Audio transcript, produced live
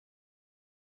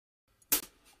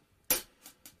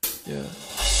Yeah.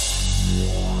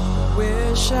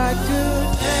 Wish I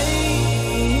could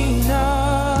paint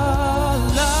our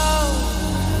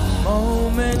love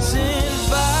moments in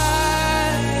vibrant.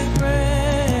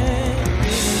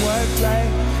 Even wordplay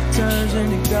turns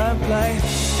into gunplay.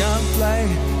 Gunplay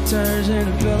turns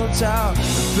into pillow talk.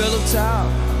 Pillow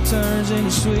talk turns into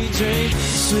sweet dreams.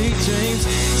 Sweet dreams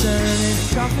turn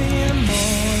into coffee in the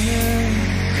morning.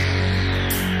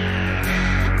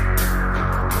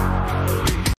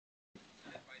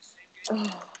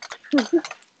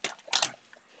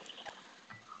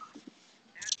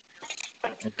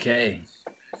 Okay.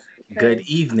 Good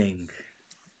evening,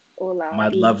 Hola. my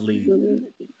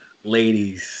lovely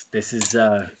ladies. This is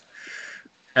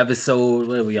episode,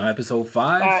 what are we on? Episode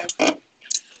 5?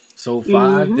 So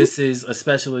 5. This is a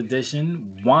special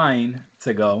edition, wine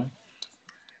to go.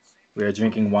 We are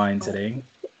drinking wine today.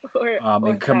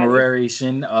 In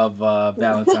commemoration of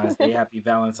Valentine's Day. Happy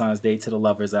Valentine's Day to the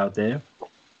lovers out there.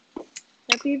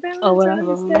 Happy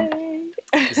Valentine's Day.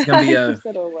 It's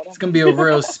gonna be a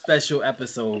real special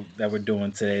episode that we're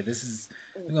doing today.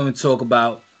 We're gonna talk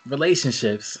about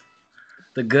relationships,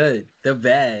 the good, the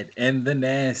bad, and the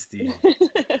nasty.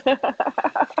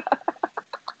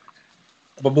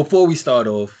 But before we start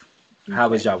off, how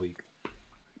was y'all week?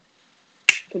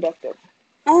 Productive.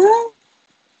 Well,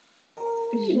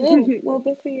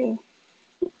 good for you.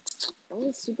 I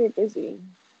was super busy.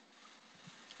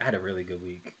 I had a really good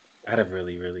week. I had a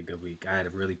really, really good week. I had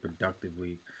a really productive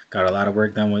week. Got a lot of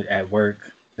work done at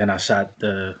work. Then I shot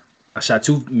 2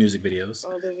 music videos.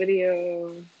 Oh, the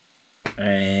video.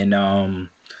 And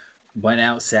went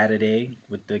out Saturday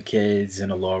with the kids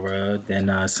and Alora.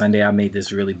 Then Sunday I made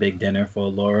this really big dinner for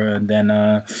Alora. And then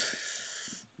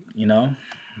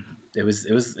it was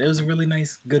a really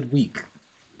nice, good week.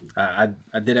 I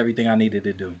did everything I needed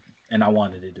to do and I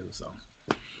wanted to do, so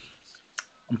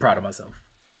I'm proud of myself.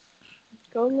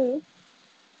 Go Lou.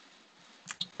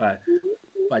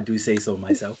 If I do say so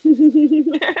myself.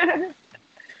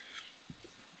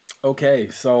 Okay,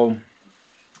 so to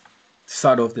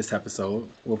start off this episode,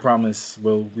 we'll promise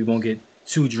we won't get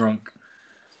too drunk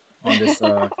on this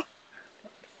on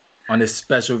this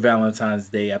special Valentine's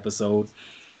Day episode.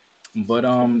 But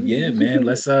yeah, man,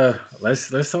 let's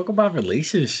talk about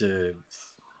relationships.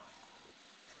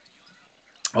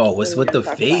 Oh, what's with the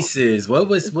faces? What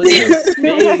was with the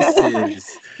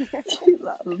faces?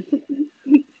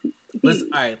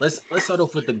 Let's start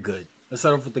off with the good. Let's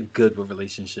start off with the good with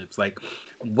relationships. Like,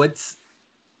 what's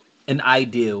an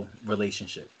ideal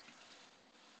relationship?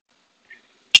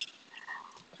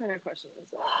 What kind of question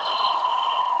is that?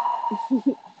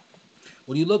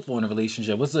 What do you look for in a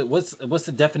relationship? What's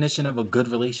the definition of a good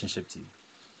relationship to you?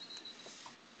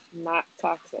 Not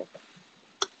toxic.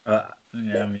 Yeah, I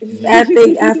mean, I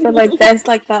feel like that's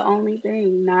like the only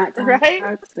thing, not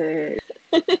toxic.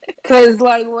 Because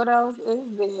like, what else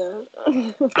is there?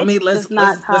 I mean, let's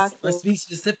be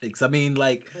specifics. I mean,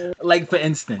 like for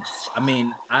instance, I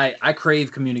mean, I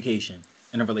crave communication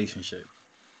in a relationship.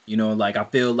 You know, like I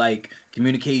feel like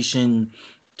communication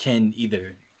can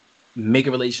either make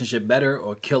a relationship better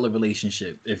or kill a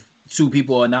relationship. If 2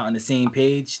 people are not on the same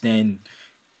page, then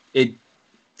it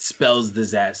spells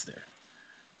disaster.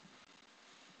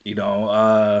 You know,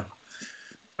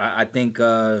 I think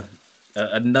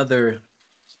another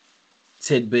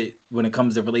tidbit when it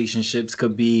comes to relationships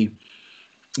could be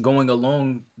going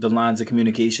along the lines of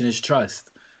communication is trust.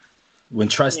 When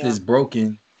trust is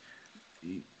broken,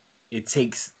 it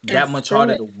takes that much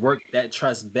harder to work that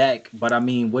trust back. But I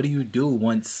mean, what do you do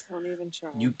once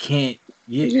you can't?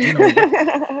 You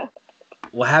know,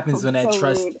 what happens when that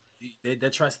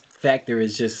trust factor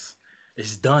is just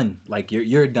it's done? Like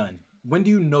you're done. When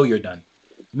do you know you're done?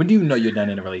 When do you know you're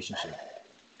done in a relationship?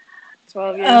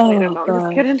 12 years later. No, I'm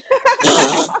just kidding.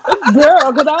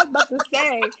 Girl, because I was about to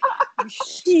say,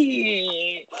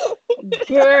 shit.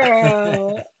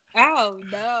 Girl. Oh,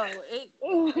 no.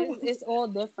 It's all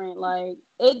different. Like,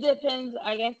 it depends.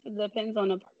 I guess it depends on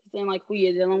the person, like, who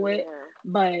you're dealing with.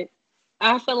 But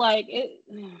I feel like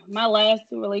my last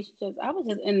 2 relationships, I was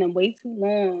just in them way too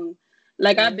long.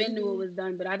 Like, I've been knew it was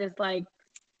done, but I just, like,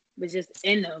 was just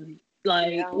in them.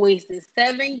 Like, wasted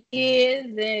 7 years,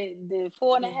 then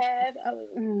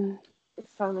 4.5.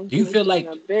 Do you feel like?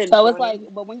 So it's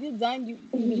like, but when you're done, you're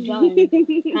done.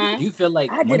 Huh? Do you feel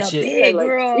like I did a bid,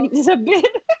 girl. Just a bit.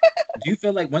 Do you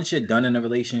feel like once you're done in a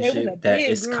relationship, that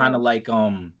it's kind of like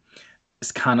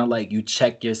you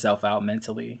check yourself out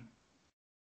mentally?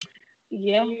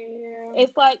 Yeah.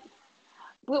 It's like,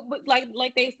 but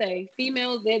like they say,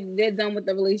 females they're done with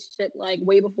the relationship like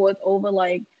way before it's over.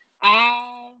 Like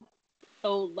I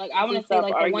want to say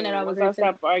like the one that I was Once I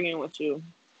stop arguing with you,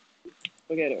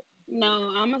 forget it. No,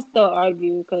 I'm gonna still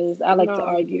argue because I like to No,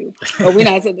 argue. But we're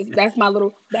not. That's my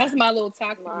little. That's my little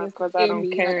nah, toxicness because I in don't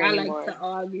me. Like care I like anymore. to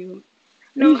argue.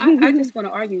 No, I just want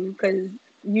to argue because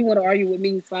you want to argue with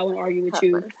me, so I want to argue with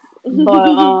you. Preference.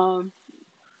 But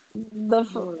the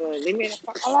Leave me the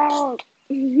fuck alone.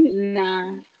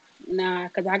 nah, nah,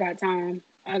 because I got time.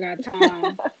 I got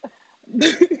time.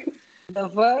 The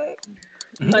fuck?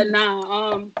 But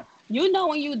nah, you know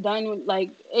when you done with,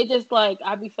 like, it just like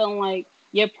I be feeling like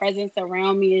your presence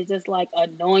around me is just like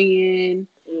annoying.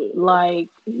 Like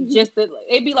just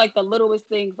it be like the littlest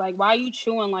things. Like why you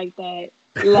chewing like that?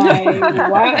 Like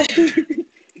why?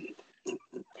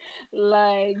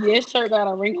 Like your shirt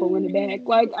got a wrinkle in the back.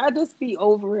 Like I just be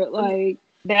over it. Like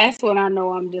that's when I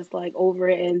know I'm just like over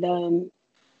it and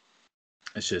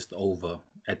It's just over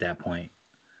at that point.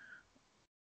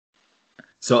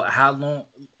 So how long?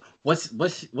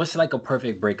 What's like a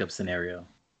perfect breakup scenario?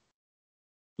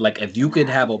 Like if you could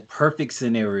have a perfect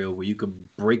scenario where you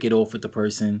could break it off with the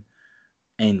person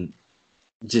and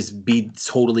just be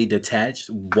totally detached,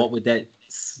 what would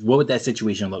that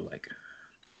situation look like?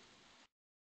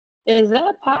 is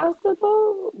that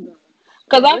possible?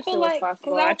 I Cause I wish it feel was like,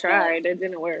 cause possible. I I feel like, tried. It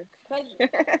didn't work. cause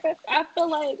I feel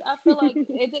like I feel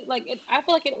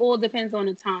like it all depends on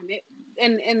the time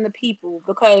and the people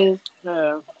because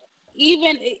Yeah.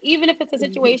 even if it's a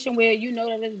situation where you know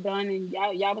that it's done and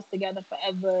y'all was together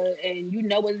forever and you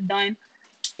know it's done,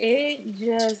 it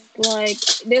just like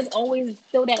there's always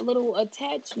still that little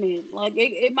attachment. Like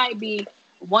it might be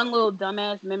one little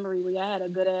dumbass memory where I had a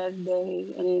good ass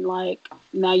day and then like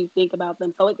now you think about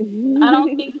them. So I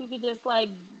don't think you could just like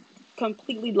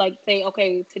completely like say,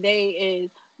 okay, today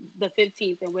is the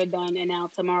 15th and we're done and now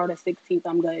tomorrow the 16th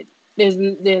I'm good.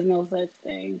 There's no such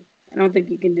thing. I don't think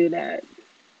you can do that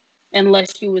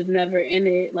unless you was never in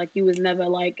it. Like you was never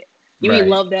like you ain't Right.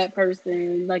 love that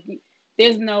person. Like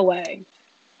there's no way.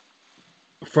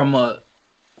 From a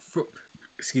fr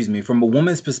excuse me, from a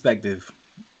woman's perspective,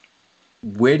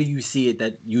 where do you see it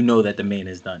that you know that the man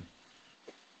is done?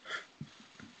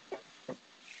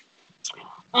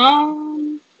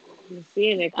 Um, I'm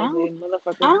seeing it I because they don't,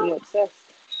 I motherfuckers be don't,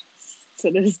 obsessed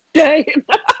to this day.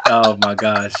 Oh my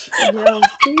gosh. yo,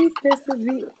 please pisses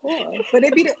me off. But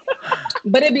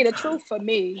it be the truth for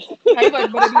me. How you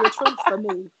like, but it be the truth for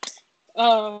me.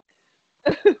 Uh,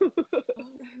 the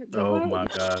Oh fuck? my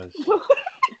gosh.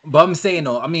 But I'm saying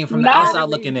though, I mean, from the Nah, outside Literally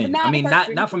looking in, I nah, mean, because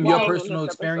not from your speaking like on this personal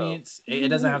episode. experience. It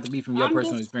doesn't have to be from your I'm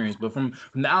personal just experience, but from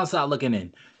the outside looking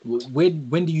in,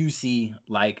 when do you see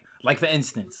like for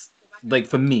instance, like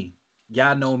for me,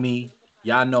 y'all know me,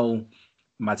 y'all know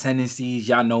my tendencies,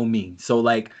 y'all know me. So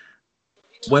like,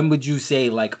 when would you say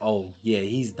like, oh yeah,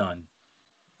 he's done?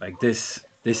 Like this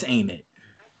ain't it.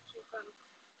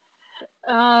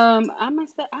 I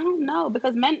must say I don't know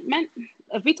because men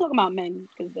if we talk about men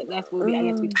because that's what we I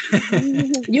guess we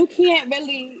Mm. you can't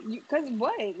really because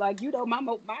what like you know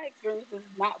my experience is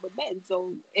not with men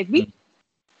so if we talk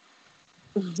men I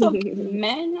don't know they're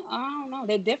different because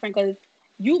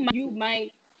you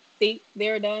might think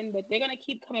they're done but they're gonna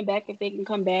keep coming back if they can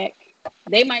come back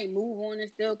they might move on and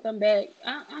still come back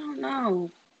I don't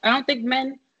know I don't think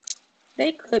men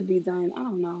they could be done I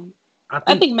don't know I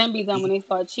I think, think men be done when they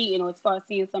start cheating or start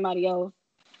seeing somebody else.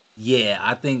 yeah,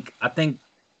 I think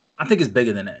it's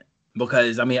bigger than that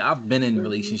because I mean I've been in Hmm.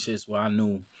 relationships where I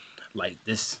knew like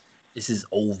this is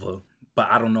over, but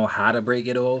I don't know how to break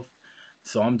it off.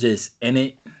 So I'm just in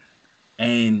it,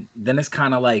 and then it's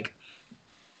kind of like,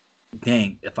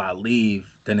 dang, if I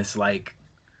leave, then it's like,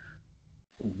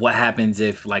 what happens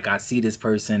if like I see this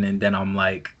person and then I'm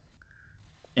like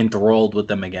enthralled with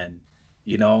them again?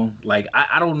 You know, like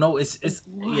I don't know. It's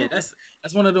yeah, What? that's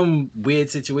one of them weird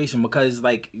situations because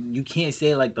like you can't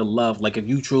say like the love, like if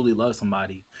you truly love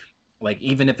somebody, like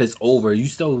even if it's over you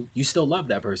still love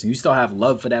that person, you still have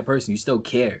love for that person, you still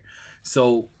care.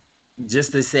 So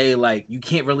just to say like you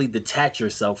can't really detach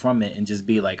yourself from it and just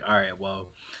be like, all right,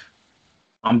 well,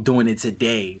 I'm doing it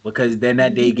today, because then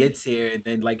that day gets here and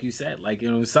then like you said, like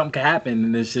something can happen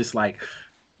and it's just like,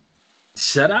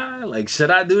 should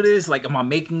I do this, like am I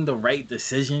making the right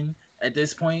decision at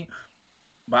this point?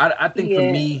 But I think for Yeah.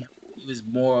 me it was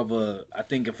more of a, I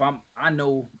think if I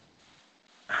know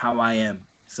how I am,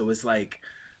 so it's like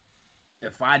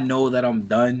if I know that I'm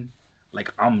done,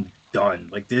 like I'm done.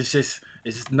 Like there's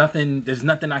nothing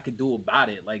I could do about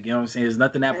it. Like, you know what I'm saying? There's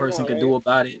nothing that I person know, could do right?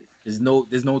 about it. There's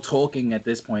no talking at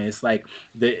this point. It's like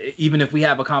even if we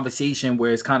have a conversation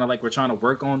where it's kind of like we're trying to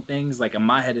work on things, like in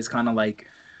my head it's kind of like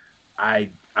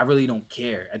I really don't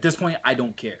care. At this point, I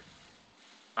don't care.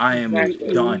 I am Exactly.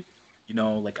 done.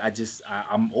 Mm-mm. Like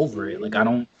I'm over it. Like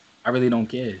Hmm. I really don't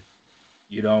care.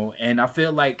 And I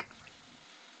feel like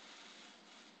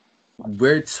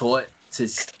we're taught to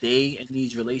stay in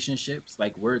these relationships.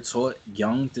 Like we're taught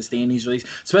young to stay in these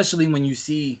relationships, especially when you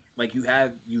see like you're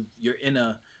in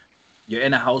a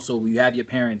household where you have your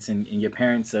parents and your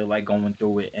parents are like going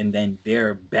through it and then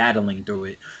they're battling through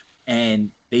it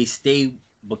and they stay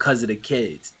because of the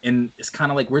kids. And it's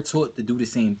kind of like we're taught to do the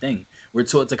same thing. We're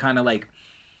taught to kind of like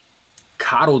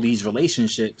coddle these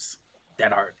relationships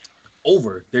that are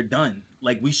over. They're done.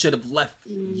 Like we should have left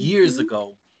years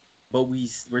ago, but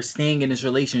we're staying in this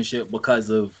relationship because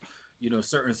of, you know,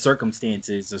 certain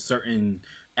circumstances or certain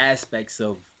aspects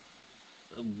of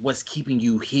what's keeping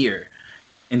you here,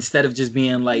 instead of just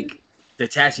being like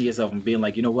detaching yourself and being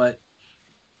like, you know what,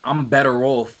 I'm better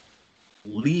off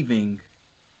leaving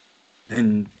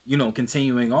than, you know,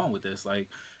 continuing on with this. Like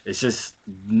it's just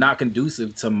not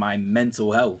conducive to my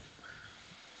mental health.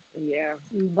 Yeah.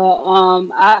 But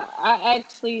I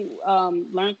actually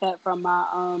learned that from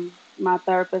my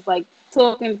therapist, like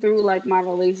talking through like my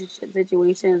relationship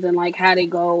situations and like how they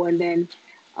go, and then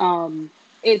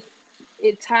it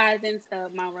it ties into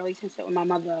my relationship with my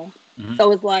mother. Mm-hmm.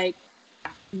 So it's like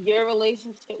your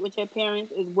relationship with your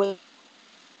parents is what,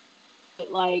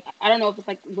 like, I don't know if it's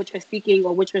like what you're seeking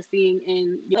or what you're seeing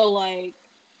in. So like,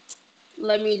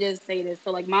 let me just say this.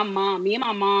 So like me and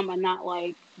my mom are not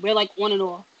like, we're like on and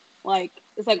off. Like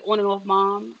it's like on and off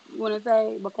mom, you wanna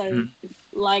say? Because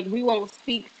Mm-hmm. like we won't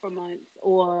speak for months,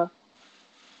 or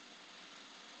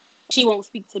she won't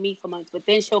speak to me for months, but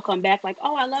then she'll come back like,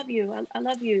 oh, I love you. I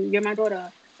love you. You're my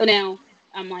daughter. So now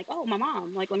I'm like, oh, my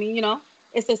mom. Like, I mean,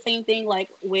 it's the same thing like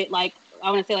with like,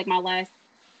 I want to say like my last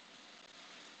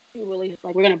two relationships.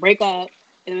 Like we're going to break up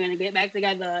and we're going to get back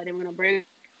together. Then we're going to break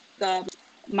up.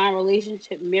 My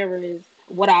relationship mirrors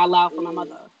what I allow for my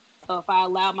mother. So if I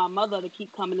allow my mother to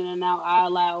keep coming in and out, I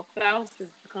allow spouses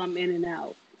to come in and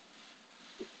out.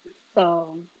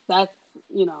 So that's,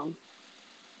 you know,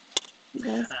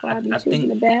 that's why I be I choosing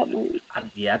think the bad one.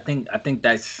 yeah, I think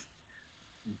that's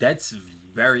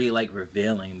very like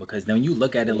revealing, because then when you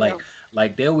look at it Yeah.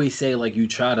 like they always say, like you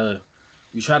try to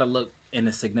look in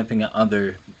a significant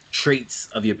other traits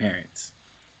of your parents.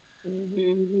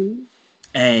 Mm-hmm.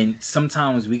 And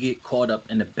sometimes we get caught up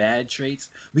in the bad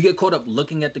traits. We get caught up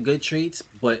looking at the good traits,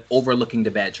 but overlooking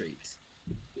the bad traits.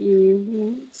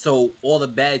 Mm-hmm. So all the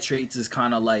bad traits is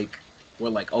kind of like, we're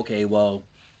like, okay, well,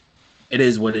 it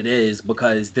is what it is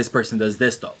because this person does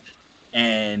this though.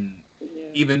 And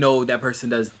Yeah. even though that person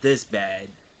does this bad,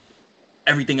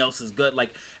 everything else is good.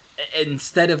 Like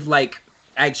instead of like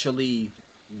actually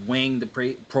weighing the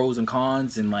pros and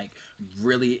cons and like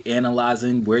really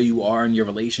analyzing where you are in your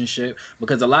relationship,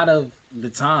 because a lot of the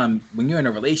time when you're in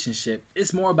a relationship,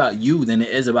 it's more about you than it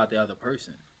is about the other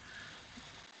person.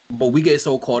 But we get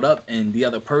so caught up in the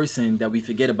other person that we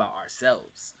forget about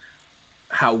ourselves,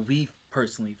 how we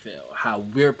personally feel, how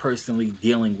we're personally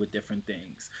dealing with different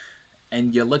things.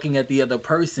 And you're looking at the other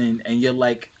person and you're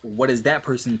like, what is that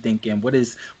person thinking? What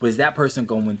is that person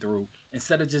going through?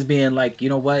 Instead of just being like, you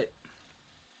know what,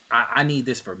 I need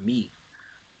this for me.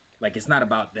 Like it's not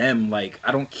about them. Like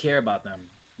I don't care about them.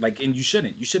 Like, and you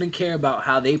shouldn't care about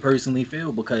how they personally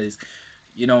feel, because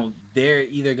you know they're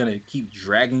either gonna keep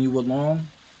dragging you along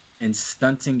and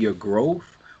stunting your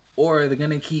growth, or they're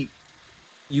gonna keep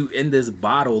you in this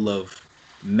bottle of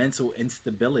mental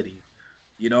instability,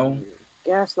 you know?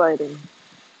 Gaslighting.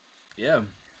 Yeah.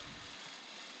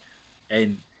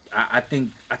 And I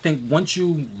think once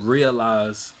you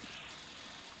realize,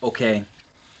 okay,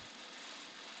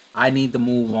 I need to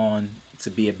move on to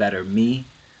be a better me,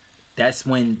 that's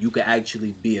when you can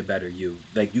actually be a better you.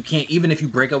 Like you can't, even if you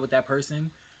break up with that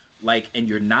person, like, and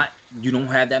you don't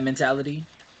have that mentality,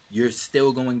 you're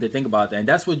still going to think about that. And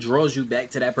that's what draws you back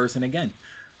to that person again.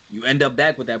 You end up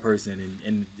back with that person,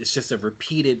 and it's just a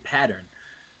repeated pattern,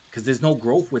 because there's no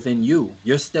growth within you.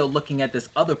 You're still looking at this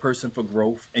other person for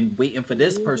growth and waiting for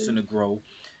this person to grow,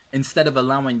 instead of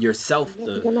allowing yourself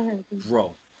What's to gonna happen?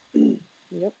 grow.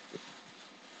 Yep.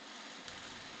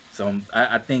 So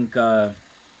I think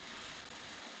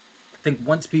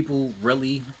once people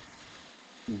really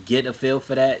get a feel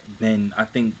for that, then I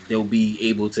think they'll be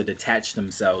able to detach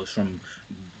themselves from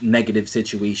negative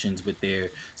situations with their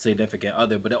significant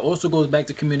other. But it also goes back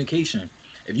to communication.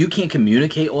 If you can't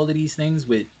communicate all of these things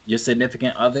with your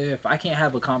significant other, if I can't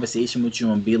have a conversation with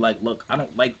you and be like, look, I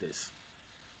don't like this,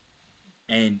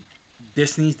 and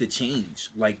this needs to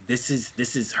change. Like this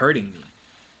is hurting me,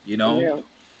 you know? Yeah.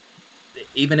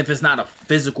 Even if it's not a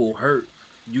physical hurt,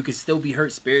 you can still be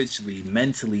hurt spiritually,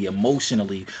 mentally,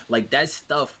 emotionally. Like that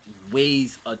stuff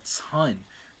weighs a ton.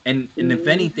 And if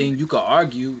anything, you could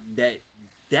argue that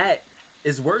that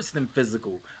is worse than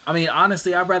physical. I mean,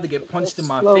 honestly, I'd rather get punched in That's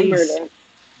my slow face murder.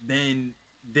 than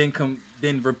then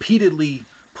repeatedly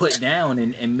put down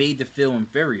and made to feel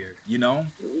inferior, you know?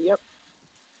 Yep.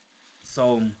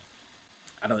 So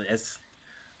I don't that's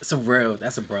a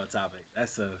broad topic.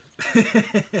 That's a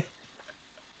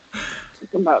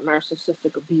Talking about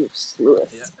narcissistic abuse,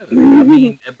 Lewis. yeah, I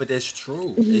mean, but that's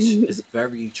true. It's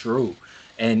very true.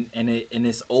 And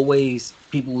it's always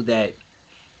people that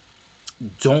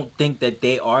don't think that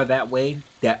they are that way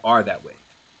that are that way.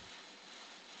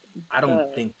 I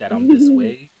don't think that I'm this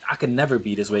way. I can never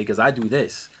be this way because I do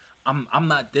this. I'm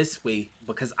not this way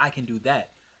because I can do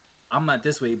that. I'm not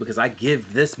this way because I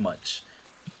give this much.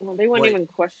 Well, they won't But even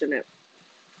question it.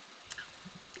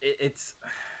 it's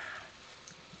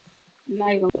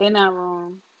They're not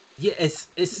wrong. yeah,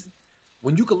 it's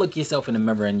when you can look yourself in the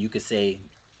mirror and you can say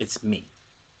it's me.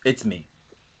 It's me.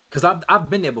 Because I've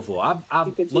been there before.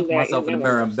 I've looked myself in the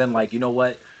mirror and been like, you know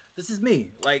what? This is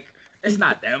me. Like, it's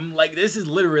not them. Like, this is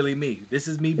literally me. This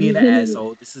is me being an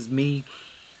asshole. This is me,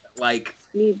 like,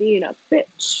 Me being a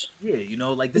bitch. yeah, you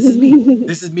know, like this is me.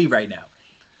 This is me right now.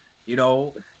 You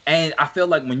know, and I feel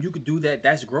like when you could do that,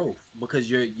 that's growth because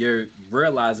you're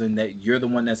realizing that you're the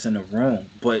one that's in the wrong.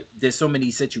 But there's so many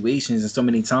situations and so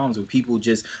many times where people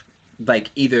just like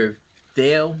either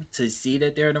fail to see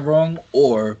that they're in the wrong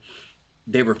or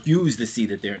they refuse to see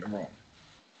that they're in the wrong.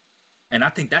 And I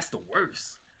think that's the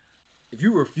worst. If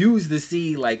you refuse to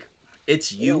see like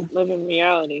it's you, live in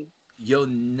reality. you'll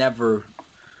never,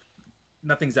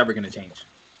 nothing's ever going to change.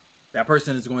 That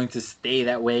person is going to stay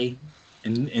that way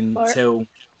until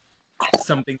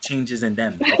something changes in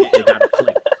them. Like it got to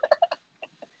click.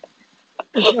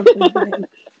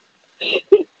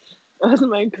 That's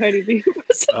my Cardi B.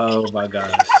 Oh my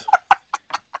gosh.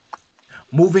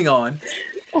 Moving on.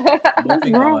 What's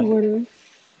wrong with her?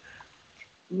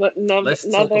 But Let's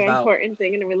talk another about- important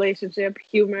thing in a relationship,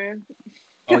 humor.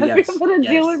 Oh yes. People to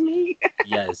deal with Yes. me.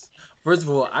 Yes. First of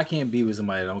all, I can't be with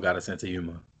somebody that don't got a sense of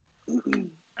humor.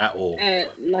 At all.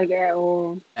 Like at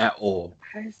all. At all.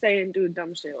 I say and do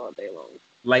dumb shit all day long.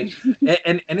 Like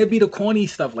and it'd be the corny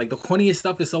stuff. Like the corniest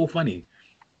stuff is so funny.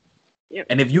 Yep.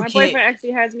 And if you My can't boyfriend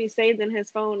actually has me saved in his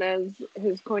phone as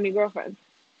his corny girlfriend.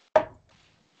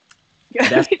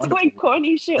 That's He's wonderful. like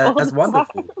corny shit all that's the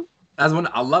wonderful. time. That's one.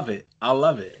 I love it. I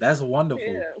love it. That's wonderful.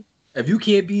 Yeah. If you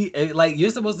can't be like you're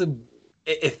supposed to,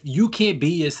 if you can't be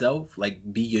yourself, like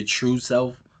be your true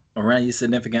self around your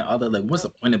significant other, like what's the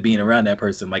point of being around that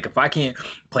person? Like if I can't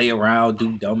play around,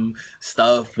 do dumb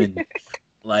stuff, and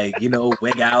like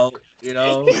wig out,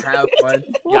 have fun.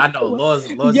 Yeah, I know. Laura's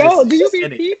Yo, do you she's be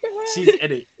in it. peeping her? She's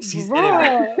in it. She's in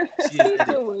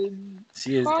it.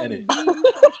 She is in it.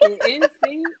 She is in it.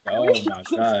 Oh my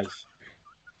gosh.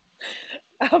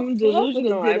 I'm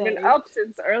delusional. I've been up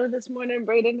since early this morning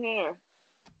braiding hair.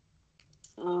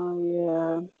 Oh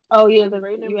yeah.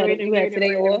 Braiding, You had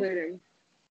today off. braiding.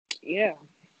 Yeah.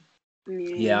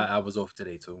 Yeah, I was off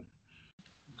today too.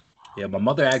 Yeah, my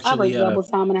mother I actually. was double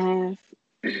time and a half.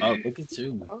 Oh, look at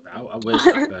you! I wish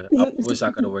I could. I wish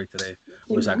I could have worked today.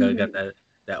 Wish I could have got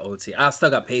that OT. I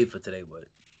still got paid for today, but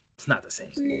it's not the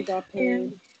same. You got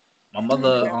paid. My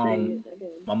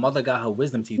mother got her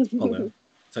wisdom teeth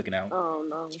took it out. Oh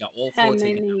no. She got all 4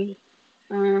 taken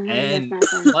out, and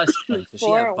plus one, so she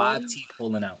had 5 teeth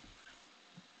pulling out.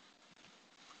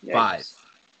 Yikes. 5,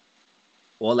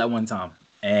 all at one time,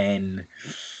 and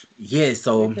yeah.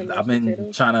 So I've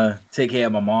been trying to take care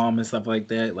of my mom and stuff like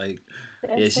that. Like,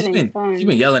 yeah, she's been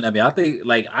yelling at me. I think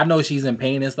like I know she's in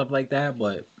pain and stuff like that,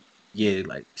 but yeah,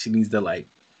 like she needs to like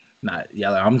not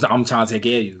yell. I'm trying to take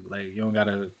care of you. Like you don't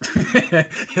gotta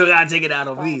you don't gotta take it out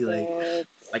on me.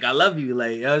 Like I love you.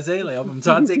 Like you know what I'm saying. Like I'm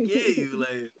trying to take care of you.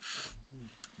 Like,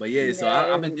 but yeah. So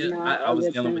I was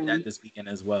dealing with that this weekend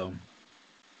as well.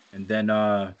 And then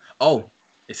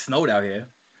it snowed out here.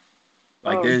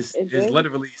 Like there's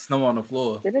literally snow on the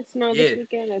floor. Did it snow this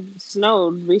weekend? It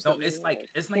snowed recently. No, it's like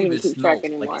it's not even snow.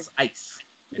 Like it's ice.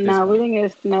 No, we didn't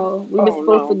get snow. We were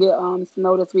supposed to get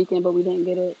snow this weekend, but we didn't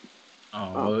get it.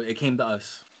 Oh, well, it came to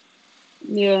us.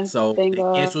 Yeah. So thank they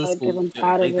God. canceled school.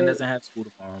 Nathan doesn't have school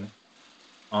tomorrow.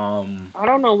 I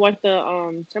don't know what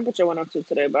the temperature went up to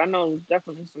today, but I know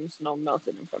definitely some snow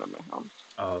melted in front of my house.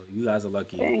 Oh, you guys are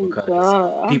lucky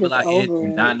because people out here do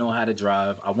not know how to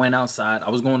drive. I went outside. I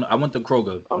went to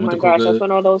Kroger. Oh my gosh, that's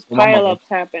when all those pile-ups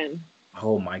happen.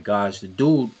 Oh my gosh, the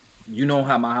dude, you know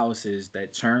how my house is,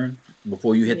 that turn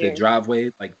before you hit the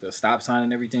driveway, like the stop sign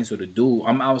and everything. So the dude,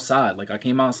 I'm outside. Like I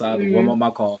came outside to warm up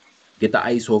my car, get the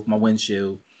ice off my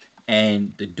windshield,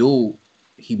 and the dude,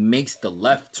 he makes the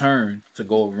left turn to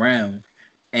go around,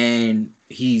 and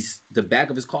the back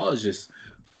of his car is just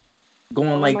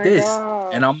going like this.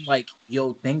 God. And I'm like,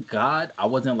 yo, thank God I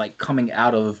wasn't like coming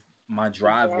out of my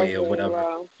driveway or whatever.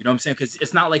 Wow. You know what I'm saying? Because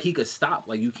it's not like he could stop.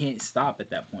 Like you can't stop at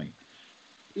that point.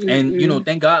 Mm-hmm. And you know,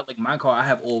 thank God, like my car, I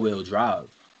have all-wheel drive.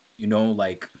 You know,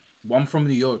 like I'm from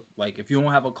New York. Like if you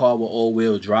don't have a car with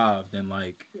all-wheel drive, then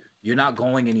like you're not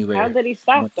going anywhere. How did he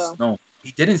stop though? No,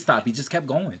 he didn't stop. He just kept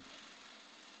going.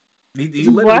 He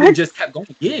literally just kept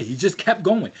going. Yeah, he just kept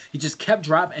going. He just kept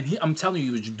driving. And I'm telling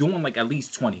you, he was doing like at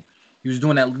least 20. He was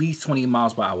doing at least 20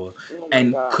 miles per hour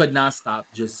and could not stop,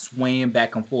 just swaying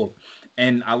back and forth.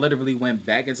 And I literally went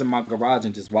back into my garage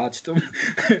and just watched him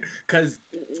because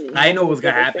I didn't know what was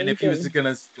going to happen if he was going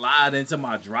to slide into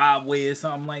my driveway or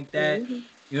something like that. Mm-hmm.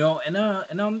 You know,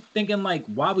 and I'm thinking, like,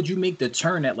 why would you make the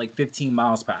turn at like 15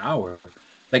 miles per hour?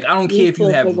 Like, I don't care if you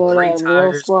have great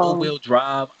tires, all-wheel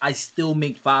drive. I still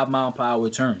make 5 mile per hour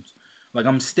turns. Like,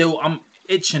 I'm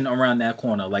itching around that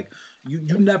corner. Like, you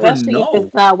never especially know. If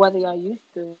it's not weather y'all used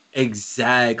to.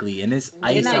 Exactly. And it's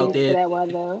ice out there. That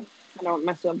weather. I don't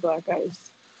mess with black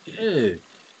ice. Yeah.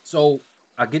 So,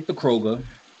 I get the Kroger.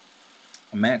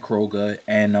 I'm at Kroger.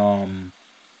 And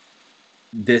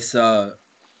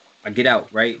I get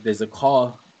out, right? There's a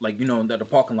car, like, you know, that the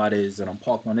parking lot is, and I'm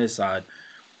parked on this side.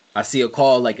 I see a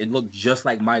car, like, it looked just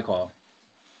like my car.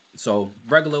 So,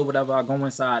 regular, whatever, I go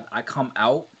inside. I come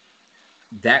out.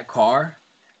 That car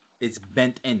is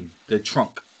bent in. The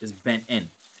trunk is bent in.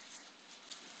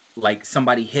 Like,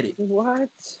 somebody hit it.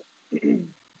 What?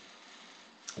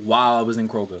 While I was in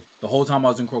Kroger. The whole time I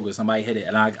was in Kroger, somebody hit it.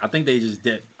 And I think they just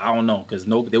did. I don't know. Because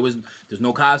there's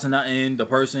no cops or nothing. The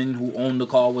person who owned the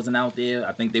car wasn't out there.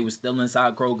 I think they were still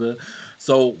inside Kroger.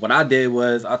 So, what I did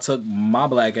was I took my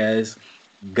black ass,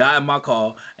 got in my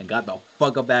car, and got the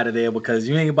fuck up out of there because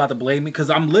you ain't about to blame me because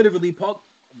I'm literally parked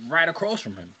right across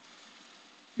from him.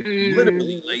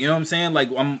 Literally, like, you know what I'm saying? Like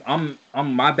I'm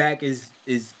my back is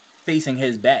facing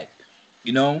his back,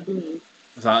 you know?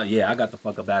 So yeah, I got the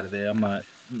fuck up out of there. I'm not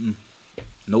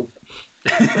nope.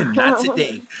 Not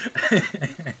today.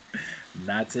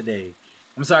 Not today.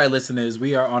 I'm sorry, listeners.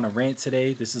 We are on a rant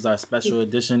today. This is our special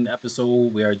edition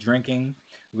episode. We are drinking.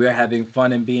 We are having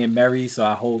fun and being merry. So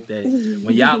I hope that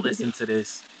when y'all listen to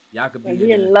this, y'all could be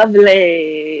being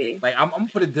lovely. Like I'm gonna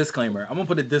put a disclaimer. I'm gonna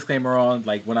put a disclaimer on.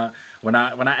 Like when I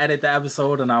edit the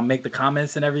episode and I'll make the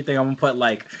comments and everything, I'm gonna put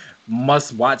like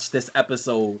must watch this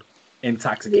episode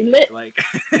intoxicated. Like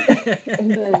we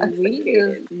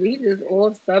just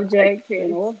all subject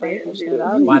and all types shit.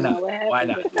 Why not?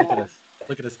 Look at us.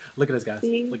 Look at us, guys.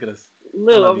 See? Look at us.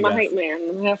 Lou, I'm a hype man.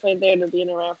 I'm halfway there to being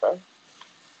a rapper.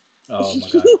 Oh my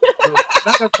god. We're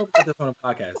not gonna talk about this on the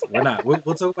podcast. We're not.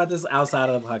 We'll talk about this outside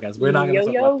of the podcast. We're not gonna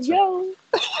talk about this.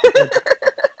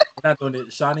 We're not doing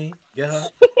it. Shawnee, get her.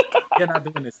 You're not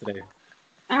doing this today.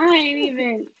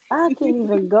 I can't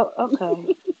even go.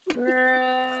 Okay.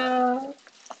 Girl.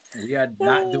 We are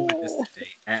not doing this today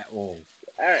at all.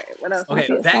 All right. What else?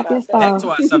 Okay, back to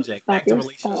our subject. Back to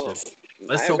relationships.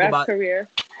 Let's talk about career.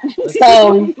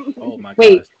 So, oh my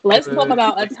wait, gosh. let's talk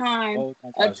about a time. Oh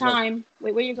my gosh,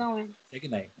 Wait, where you going? Take a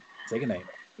night. Good night.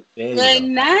 All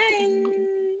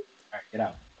right, get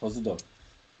out. Close the door.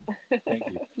 Thank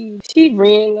you. She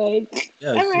really like.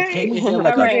 Yeah, she came in here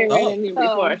like a thug.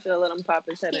 Before I should let him pop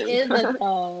his head in. She is a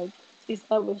thug. She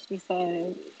said what she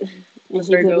said. And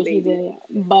she did what she did.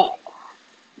 But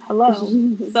hello.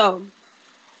 So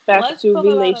back to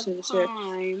relationship.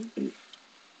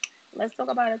 Let's talk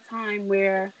about a time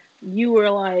where you were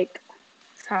like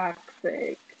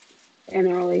toxic in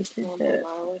a relationship.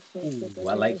 Ooh,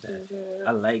 I like that.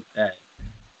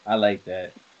 I like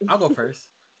that. I'll go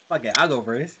first. Fuck it, I'll go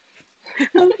first.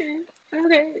 Okay.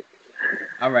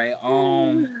 All right.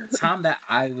 Time that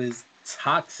I was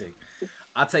toxic.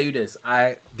 I'll tell you this.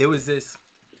 There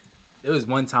was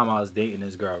one time I was dating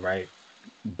this girl, right?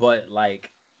 But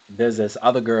like there's this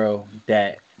other girl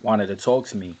that wanted to talk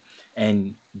to me.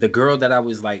 And the girl that I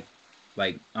was like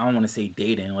I don't want to say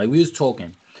dating, like we was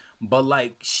talking, but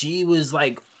like she was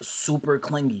like super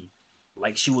clingy.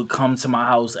 Like she would come to my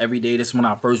house every day. This is when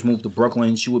I first moved to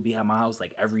Brooklyn. She would be at my house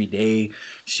like every day.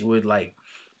 She would like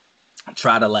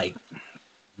try to like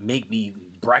make me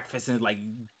breakfast and like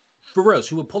for real.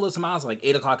 She would pull us to my house like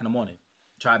 8 o'clock in the morning,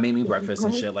 try to make me breakfast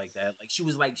and shit like that. Like she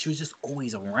was just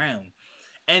always around.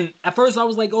 And at first I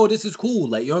was like, oh, this is cool.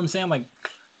 Like, you know what I'm saying? Like,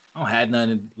 I don't have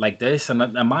nothing like this.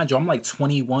 And mind you, I'm like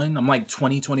 21. I'm like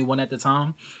 21 at the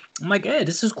time. I'm like, yeah,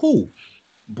 this is cool.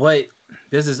 But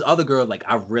there's this other girl, like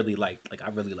I really like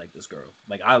this girl.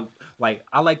 Like I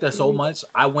like her so much.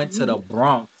 I went to the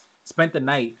Bronx, spent the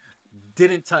night,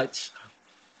 didn't touch.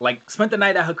 Like spent the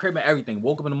night at her crib and everything.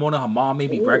 Woke up in the morning, her mom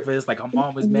made me breakfast. Like her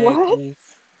mom was mad cool.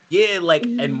 Yeah, like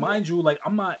and mind you, like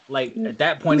I'm not like at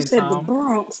that point in time. The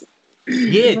Bronx.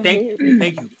 Yeah, thank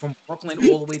you. From Brooklyn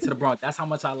all the way to the Bronx. That's how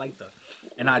much I liked her.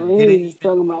 And I didn't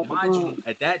even, mind you,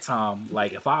 at that time,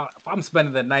 like if I'm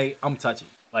spending the night, I'm touching.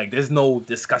 Like there's no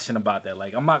discussion about that.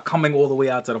 Like I'm not coming all the way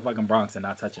out to the fucking Bronx and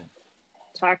not touching.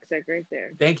 Toxic right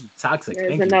there. Thank you. Toxic. There's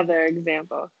Thank another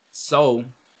example. So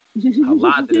I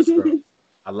lied to this girl.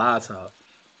 I lied to her.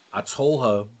 I told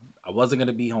her I wasn't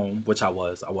gonna be home, which I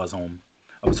was. I was home.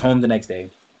 I was home the next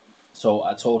day. So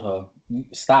I told her,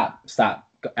 stop,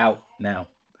 out now.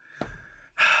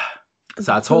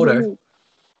 So I told her,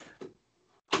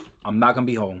 I'm not gonna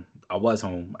be home. I was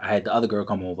home. I had the other girl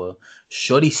come over.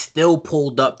 Shorty still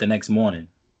pulled up the next morning.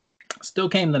 Still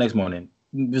came the next morning.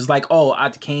 It was like, oh, I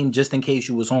came just in case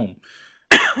you was home.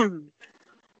 And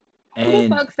who the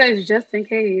fuck says just in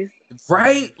case?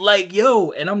 Right? Like,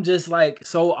 yo, and I'm just like,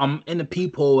 so I'm in the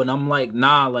peephole and I'm like,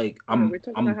 nah, like I'm good.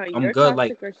 Toxic,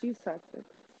 like, or she's toxic.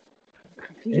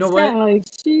 You know what? Like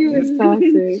she was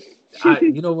toxic.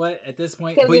 You know what? At this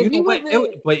point, but you know what?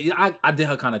 I did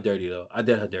her kind of dirty though. I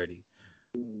did her dirty.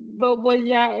 But was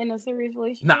y'all in a serious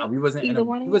relationship? Nah, we wasn't in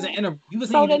a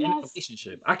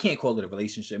relationship. I can't call it a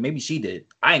relationship. Maybe she did.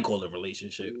 I ain't call it a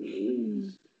relationship.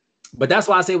 But that's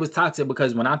why I say it was toxic,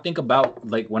 because when I think about,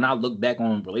 like, when I look back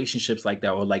on relationships like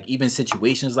that, or like even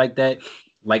situations like that,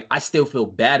 like I still feel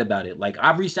bad about it. Like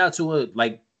I reached out to her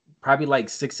like probably like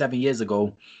 6-7 years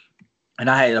ago, and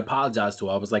I had apologized to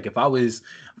her. I was like, if I was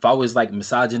like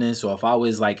misogynist, or if I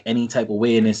was like any type of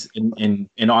way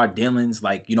in our dealings,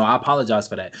 like, you know, I apologize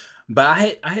for that. But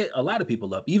I hit a lot of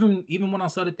people up. Even when I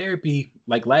started therapy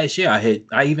like last year,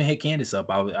 I even hit Candace up.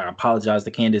 I apologized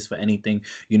to Candace for anything,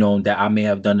 you know, that I may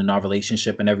have done in our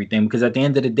relationship and everything. Because at the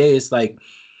end of the day, it's like,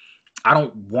 I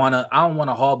don't want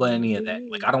to harbor any of that.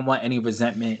 Like, I don't want any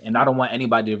resentment, and I don't want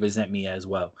anybody to resent me as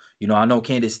well. You know, I know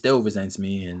Candace still resents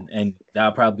me, and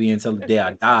that'll probably be until the day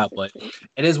I die, but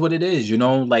it is what it is, you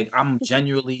know? Like, I'm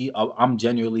genuinely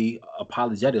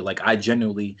apologetic. Like, I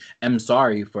genuinely am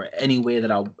sorry for any way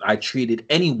that I treated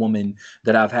any woman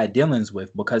that I've had dealings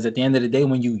with, because at the end of the day,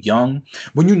 when you're young,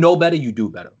 when you know better, you do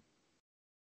better.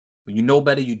 When you know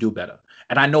better, you do better.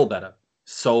 And I know better.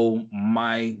 So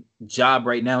my job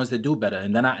right now is to do better.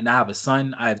 And then I have a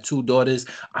son. I have 2 daughters.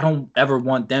 I don't ever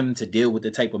want them to deal with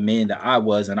the type of man that I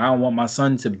was. And I don't want my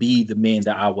son to be the man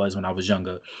that I was when I was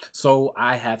younger. So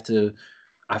I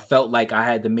felt like I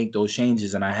had to make those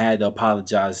changes, and I had to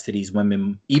apologize to these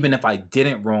women. Even if I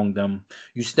didn't wrong them,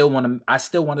 I still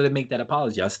wanted to make that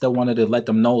apology. I still wanted to let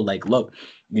them know, like, look,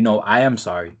 you know, I am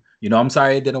sorry. You know, I'm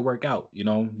sorry it didn't work out. You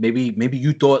know, maybe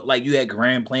you thought like you had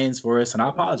grand plans for us, and I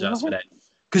apologize for that.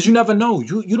 Because you never know.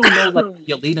 You don't know, like,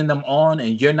 you're leading them on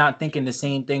and you're not thinking the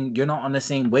same thing. You're not on the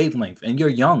same wavelength, and you're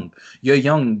young. You're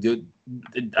young.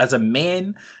 As a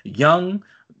man, young,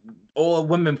 all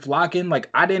women flocking. Like,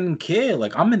 I didn't care.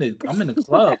 Like, I'm in the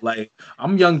club. Like,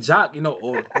 I'm young jock, you know,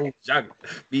 old jock,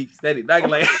 be steady. Like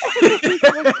no,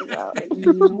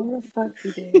 the fuck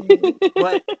you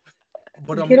did.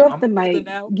 But get off the mic.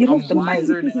 Get off the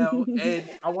wiser now, and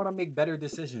I want to make better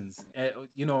decisions.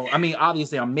 You know, I mean,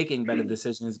 obviously, I'm making better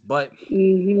decisions, but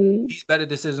these better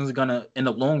decisions are gonna, in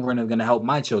the long run, are gonna help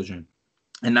my children.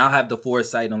 And I'll have the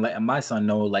foresight and letting my son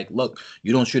know, like, look,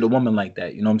 you don't treat a woman like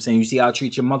that. You know what I'm saying? You see how I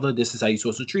treat your mother? This is how you're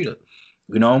supposed to treat her.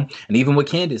 You know? And even with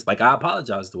Candace, like, I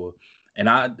apologize to her. And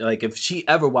I, like, if she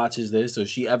ever watches this or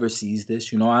she ever sees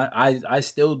this, you know, I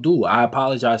still do. I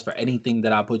apologize for anything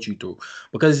that I put you through,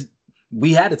 because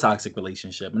we had a toxic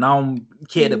relationship, and I don't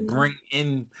care to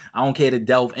I don't care to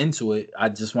delve into it. I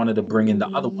just wanted to bring in the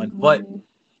other one. But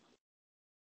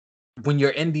when you're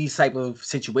in these type of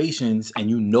situations and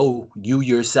you know you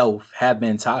yourself have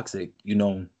been toxic, you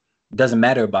know, it doesn't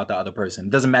matter about the other person.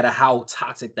 It doesn't matter how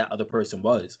toxic that other person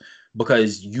was,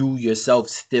 because you yourself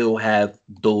still have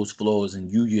those flaws, and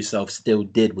you yourself still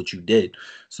did what you did.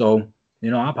 So,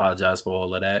 you know, I apologize for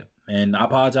all of that. And I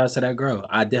apologize to that girl.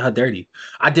 I did her dirty.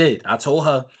 I did. I told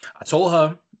her.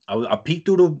 I peeked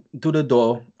through the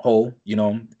door hole, you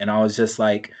know, and I was just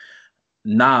like,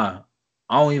 nah,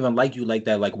 I don't even like you like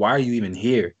that. Like, why are you even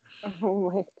here?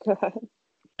 Oh my God.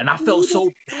 And I felt so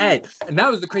bad. And that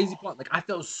was the crazy part. Like, I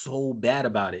felt so bad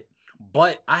about it.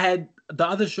 But I had the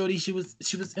other shorty, she was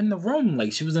in the room.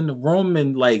 Like, she was in the room,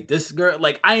 and like this girl,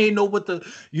 like, I ain't know what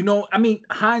you know, I mean,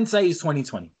 hindsight is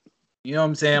 2020. You know what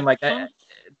I'm saying? Like,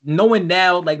 knowing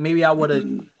now, like, maybe I would have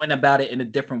went about it in a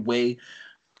different way.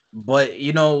 But,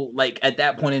 you know, like, at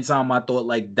that point in time, I thought,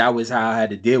 like, that was how I had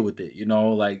to deal with it. You know,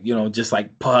 like, you know, just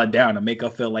like put her down and make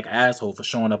her feel like an asshole for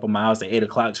showing up at my house at 8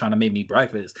 o'clock trying to make me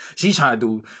breakfast. She's trying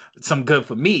to do some good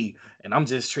for me, and I'm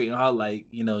just treating her like,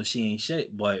 you know, she ain't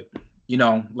shit. But, you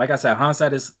know, like I said,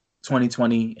 hindsight is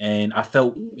 2020, and I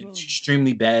felt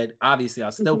extremely bad. Obviously, I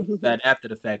still feel bad after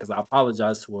the fact because I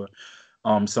apologized to her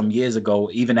some years ago,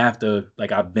 even after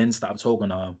like I've been stopped talking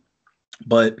to her.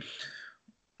 But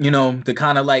you know, to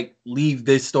kind of like leave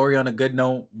this story on a good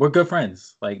note, we're good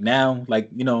friends. Like now, like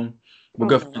you know, we're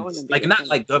good friends. Like not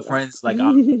like good friends. Like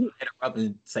I'll hit her up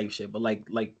and say shit, but like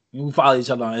we follow each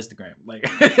other on Instagram. Like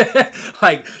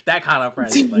like that kind of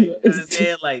friends. Like you know what I'm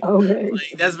saying? Like, okay.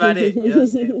 like that's about it. You know what I'm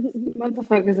saying?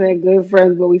 Motherfuckers said good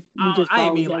friends, but we just I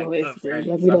follow mean each other like on good Instagram. friends.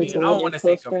 Like, we I don't mean, I talk don't like want to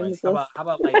say close good friends. friends. How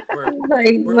about like we're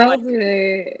like,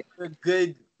 we're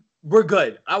good. We're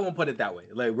good. I won't put it that way.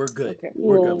 Like we're good. Okay.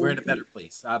 We're good. We're in a better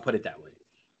place. I'll put it that way.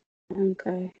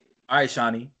 Okay. All right,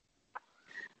 Shawnee.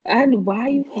 And why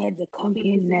you had to come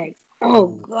in next?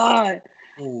 Oh God.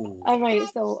 Ooh. All right,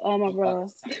 so my bro.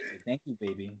 Thank you,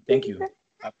 baby. Thank you.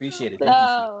 I appreciate it. Thank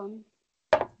So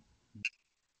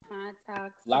my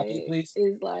Locky, toxic please.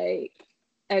 is like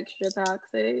extra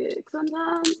toxic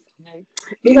sometimes.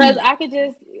 Because I could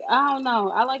just I don't know.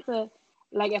 I like to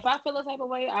like if I feel a type of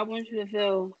way, I want you to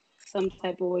feel some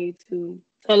type of way too.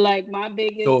 So like my So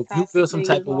biggest if you feel toxic some thing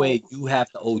type is of like way, you have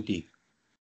to OD.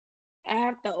 I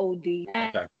have to OD.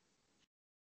 Okay.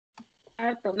 I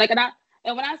have to like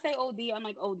and when I say OD, I'm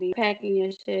like OD. Packing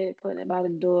your shit, putting it by the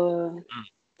door,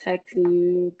 texting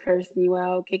you, cursing you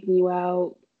out, kicking you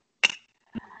out,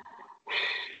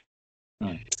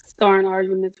 starting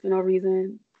arguments for no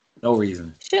reason. No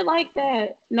reason. Shit like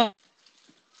that. No.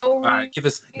 All right, give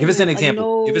us an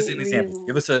example. Give us an example. Reason.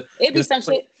 Give us a It be some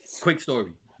quick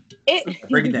story.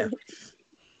 Break it down.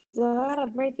 So I gotta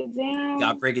break it down. You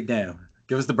gotta break it down.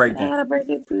 Give us the breakdown. I gotta break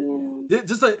it down.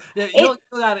 Just like you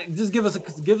gotta just give us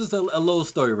a little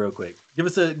story real quick. Give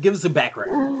us a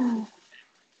background.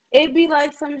 It'd be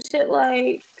like some shit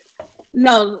like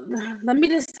no. Let me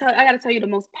just tell. I gotta tell you the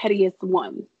most pettiest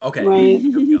one. Okay. Right.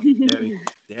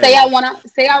 Say I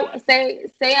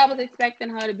was expecting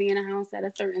her to be in a house at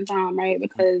a certain time, right?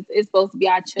 Because it's supposed to be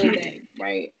our chill day,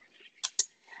 right?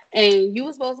 And you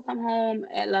were supposed to come home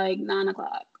at like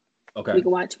 9:00. Okay. We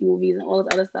can watch movies and all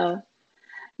this other stuff.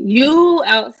 You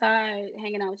outside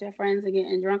hanging out with your friends and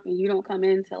getting drunk, and you don't come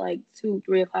in till like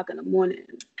 2-3 o'clock in the morning.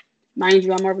 Mind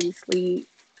you, I'm already asleep.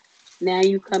 Now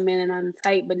you come in and I'm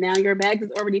tight, but now your bag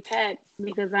is already packed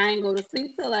because I ain't go to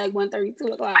sleep till like 1:30, 2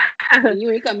 o'clock. And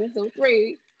you ain't coming till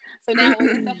 3. So now all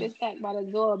your stuff is packed by the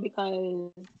door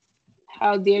because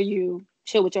how dare you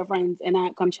chill with your friends and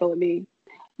not come chill with me?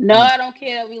 No, I don't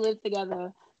care that we live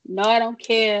together. No, I don't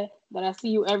care that I see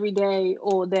you every day,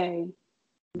 all day.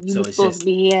 You were supposed to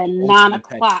be here at 9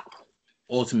 o'clock.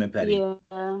 Ultimate petty.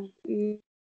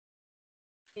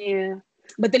 Yeah.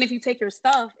 But then if you take your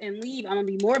stuff and leave, I'm gonna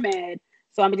be more mad.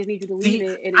 So I'm gonna just need you to leave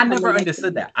it. And I never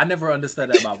understood that. I never understood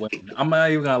that about women. I'm not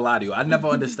even gonna lie to you. I never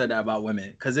understood that about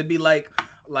women because it'd be like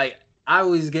I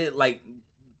always get like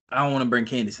I don't want to bring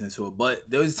Candace into it, but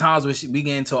there was times where we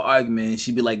get into an argument and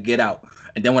she'd be like, "Get out,"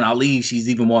 and then when I leave, she's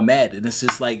even more mad. And it's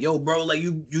just like, "Yo, bro, like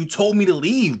you told me to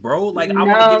leave, bro. Like I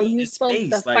want to give you this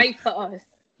space. To fight for us."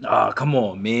 Oh, come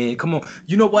on, man. Come on.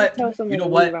 You know what? You know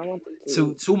what?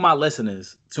 To my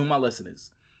listeners,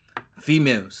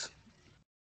 females,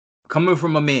 coming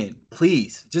from a man,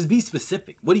 please just be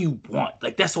specific. What do you want?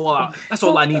 Like that's all I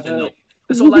need to know.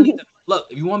 That's all I need to know.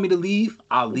 Look, if you want me to leave,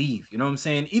 I'll leave. You know what I'm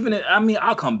saying?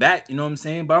 I'll come back, you know what I'm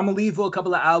saying? But I'm gonna leave for a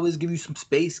couple of hours, give you some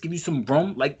space, give you some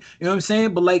room, like, you know what I'm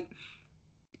saying? But like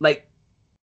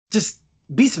just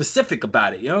be specific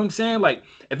about it. You know what I'm saying? Like,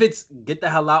 if it's get the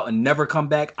hell out and never come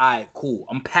back, all right, cool.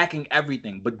 I'm packing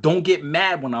everything. But don't get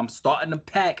mad when I'm starting to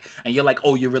pack and you're like,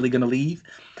 oh, you're really going to leave?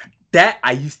 That,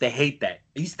 I used to hate that.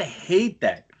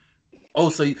 Oh,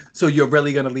 so you're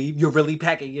really going to leave? You're really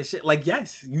packing your shit? Like,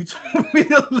 yes, you told me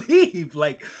to leave.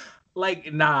 Like,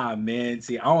 nah, man.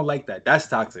 See, I don't like that. That's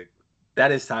toxic.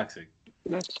 That is toxic.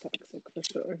 That's toxic for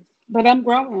sure. But I'm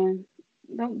growing.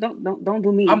 Don't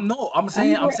do me. I'm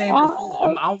saying. I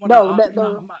don't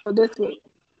want to. This week.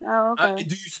 Oh, okay.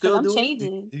 Do you still do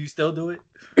changing. it? Do you still do it?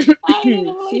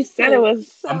 She said it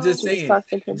was. I'm just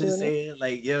saying.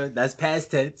 Like, yeah, that's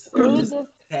past tense.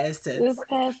 Past tense. It's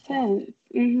past tense.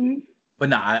 Mm-hmm. But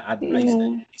nah, I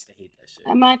used to hate that shit.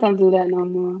 I'm not gonna do that no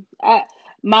more.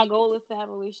 My goal is to have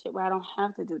a relationship where I don't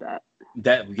have to do that.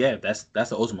 That's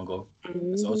the ultimate goal.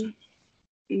 That's the ultimate.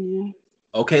 Yeah.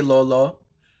 Okay, Lolo.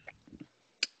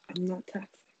 I'm not toxic.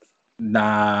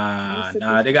 Nah.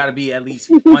 There gotta be at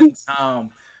least one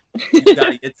time you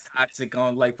gotta get toxic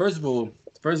on. Like, first of all,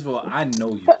 First of all, I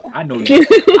know you. I know you.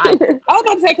 I was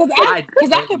about to say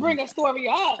because I could bring a story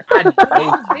up.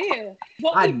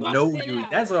 I know you.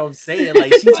 That's what I'm saying.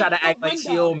 Like she try to act like she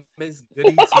don't miss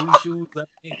Goody Two Shoes up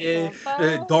in here.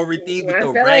 Dorothy with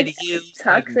the red heels.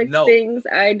 Toxic things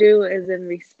I do is in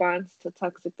response to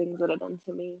toxic things that are done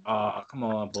to me. Oh, come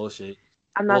on, bullshit.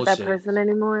 I'm not that person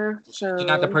anymore. So. You're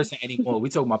not the person anymore. We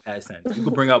talking about past tense. You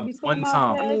could bring up one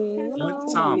time,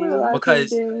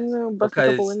 because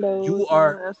you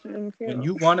are when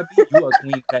you want to be, you are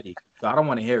Queen Petty. So I don't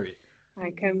want to hear it.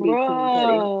 I can be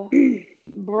Queen Petty,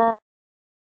 bro.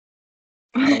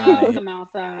 I'm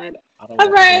outside. All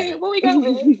right, where we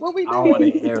going? What we doing? I don't want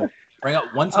to hear it. Bring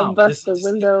up one time. I'll bust the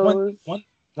windows.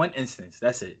 One instance.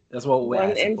 That's it. That's what we're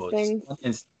asking for. One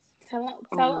instance. Tell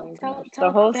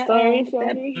the whole story.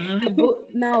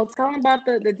 No, tell them about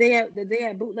the day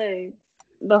at bootleg.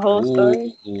 The whole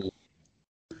story. No,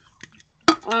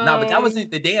 but that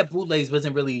wasn't the day at bootlegs.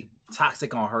 Wasn't really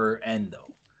toxic on her end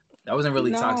though. That wasn't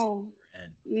really toxic on her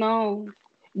end. No,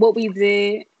 what we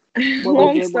did.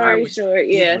 Long story short,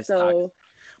 yeah. So,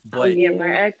 but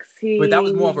my ex, but that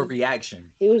was more of a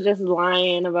reaction. He was just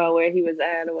lying about where he was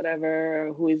at or whatever,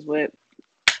 or who he's with.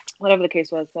 Whatever the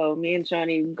case was. So me and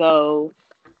Shawnee go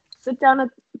sit down at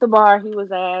the bar he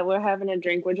was at. We're having a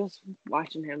drink. We're just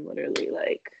watching him literally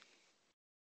like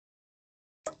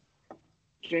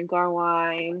drink our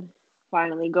wine.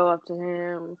 Finally go up to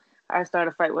him. I start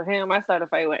a fight with him. I start a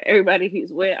fight with everybody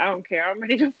he's with. I don't care. I'm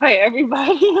ready to fight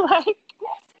everybody.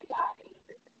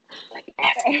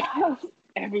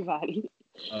 Everybody.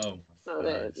 Oh. So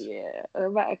that,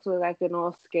 my ex was acting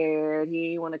all scared. He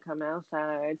didn't want to come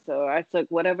outside. So I took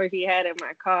whatever he had in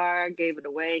my car, gave it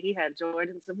away. He had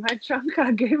Jordans in my trunk.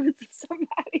 I gave it to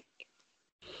somebody.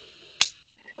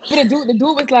 But the dude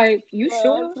was like, "You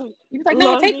sure?" He was like,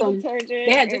 "No, take them."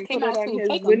 Yeah, just came out on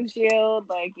his windshield.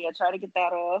 Like, try to get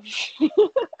that off.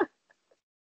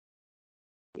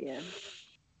 Yeah.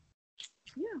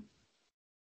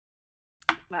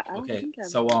 Okay,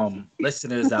 so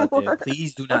listeners out there,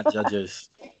 please do not judge us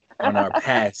on our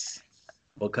past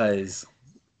because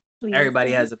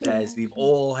everybody has a past. We've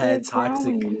all had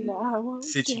toxic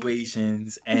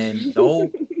situations, and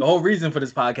the whole reason for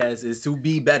this podcast is to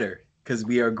be better because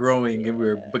we are growing and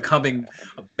we're becoming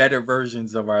better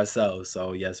versions of ourselves.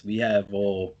 So yes, we have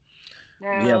all.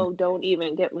 Now, don't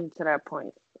even get me to that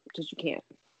point because you can't.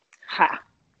 Ha.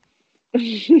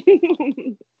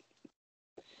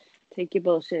 Take your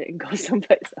bullshit and go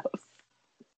someplace else.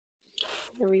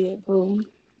 Period. Boom.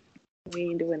 We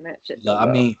ain't doing that shit. No,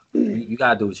 I mean, you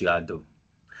gotta do what you gotta do.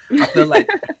 I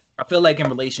feel like in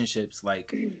relationships,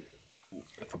 like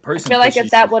if a person. I feel like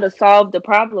if that would have solved the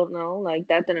problem, though, like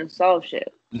that didn't solve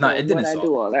shit. No, it didn't. What I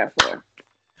do all that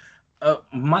for?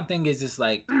 My thing is just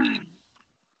like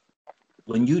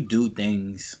when you do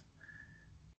things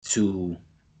to,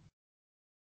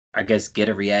 I guess, get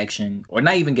a reaction, or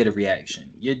not even get a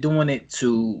reaction. You're doing it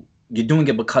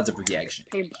because of reaction.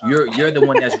 You're the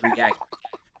one that's reacting.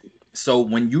 So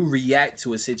when you react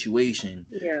to a situation,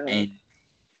 and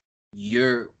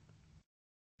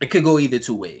it could go either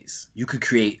two ways. You could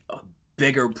create a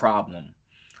bigger problem,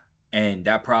 and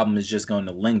that problem is just going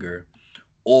to linger,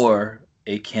 or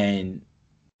it can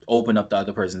open up the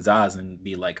other person's eyes and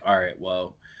be like, all right,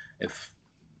 well, if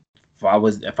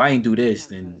I ain't do this,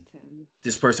 then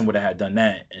this person would have done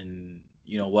that, and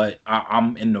you know what?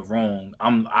 I'm in the wrong.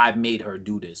 I made her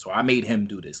do this, or I made him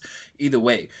do this. Either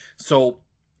way, so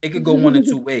it could go one of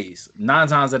two ways. 9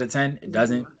 times out of 10, it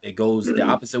doesn't. It goes the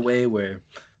opposite way, where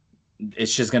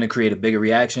it's just going to create a bigger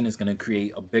reaction. It's going to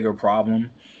create a bigger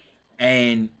problem,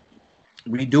 and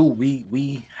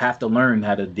we have to learn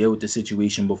how to deal with the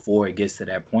situation before it gets to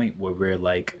that point where we're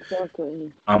like,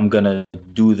 I'm gonna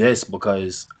do this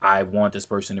because I want this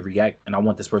person to react and I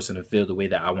want this person to feel the way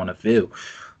that I want to feel.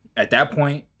 At that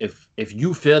point, if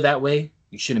you feel that way,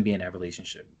 you shouldn't be in that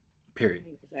relationship.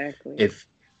 Period. Exactly.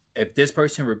 If this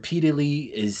person repeatedly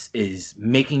is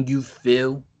making you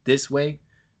feel this way, you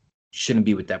shouldn't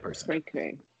be with that person.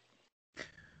 Okay.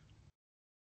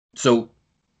 So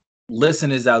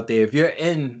listeners out there, if you're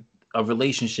in a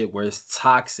relationship where it's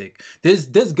toxic, there's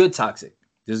good toxic.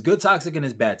 There's good toxic and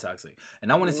there's bad toxic. And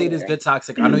I want to say there's good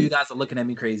toxic. I know you guys are looking at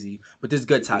me crazy, but there's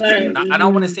good toxic. And I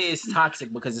don't want to say it's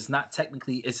toxic because it's not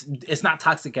technically, it's not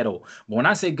toxic at all. But when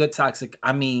I say good toxic,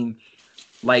 I mean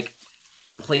like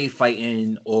play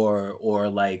fighting or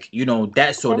like, you know,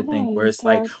 that sort of thing where it's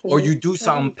like, or you do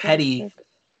something petty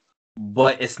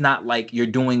but it's not like you're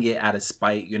doing it out of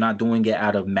spite. You're not doing it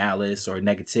out of malice or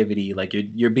negativity. Like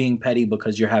you're being petty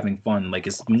because you're having fun. Like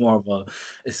it's more of a,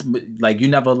 it's like you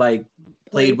never like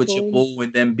played with your boo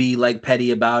and then be like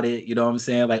petty about it. You know what I'm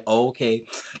saying? Like, oh, okay,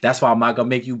 that's why I'm not gonna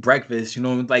make you breakfast. You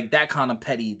know, like that kind of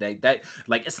petty.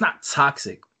 Like it's not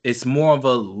toxic. It's more of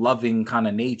a loving kind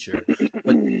of nature.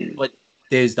 But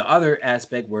there's the other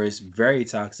aspect where it's very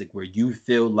toxic, where you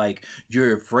feel like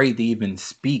you're afraid to even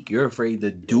speak. You're afraid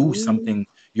to do something.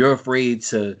 You're afraid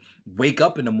to wake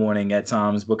up in the morning at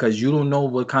times because you don't know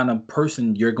what kind of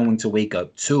person you're going to wake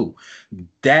up to.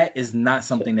 That is not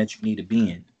something that you need to be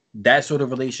in. That sort of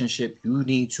relationship you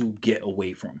need to get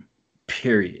away from,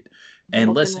 period.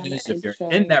 And listeners, if you're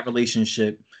in that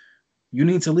relationship, you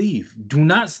need to leave. Do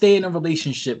not stay in a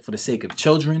relationship for the sake of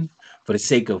children, for the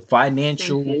sake of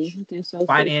finances,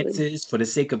 for the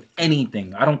sake of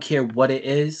anything. I don't care what it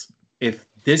is. If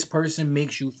this person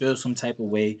makes you feel some type of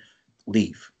way,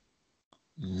 leave.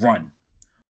 Run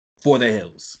for the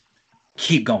hills.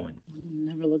 Keep going.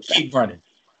 Never look back. Keep running.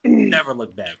 Never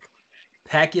look back.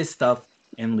 Pack your stuff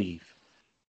and leave.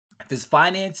 If it's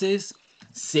finances,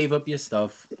 save up your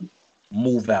stuff.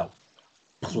 Move out.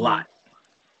 Plot.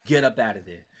 Get up out of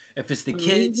there. If it's the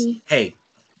kids, hey,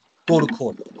 go to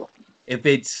court. If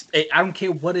it's, I don't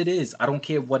care what it is. I don't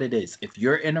care what it is. If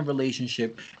you're in a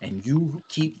relationship and you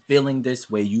keep feeling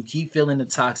this way, you keep feeling the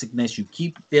toxicness, you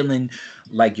keep feeling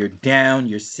like you're down,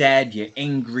 you're sad, you're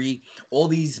angry, all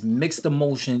these mixed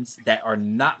emotions that are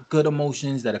not good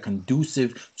emotions, that are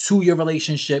conducive to your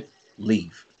relationship,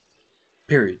 leave.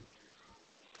 Period.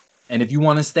 And if you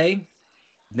want to stay,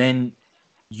 then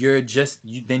you're just,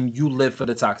 then you live for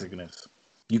the toxicness.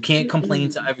 You can't complain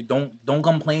to every, don't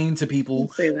complain to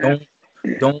people.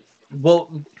 Don't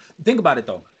well, think about it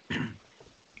though.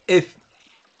 If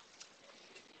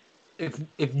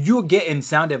you're getting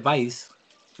sound advice,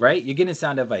 right? You're getting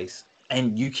sound advice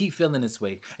and you keep feeling this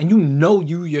way and you know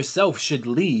you yourself should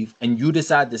leave and you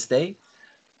decide to stay,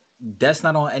 that's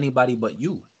not on anybody but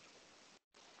you.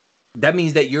 That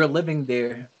means that you're living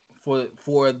there for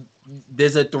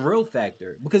there's a thrill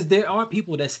factor, because there are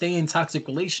people that stay in toxic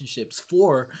relationships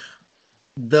for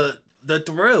the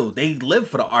thrill. They live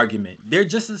for the argument. They're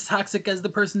just as toxic as the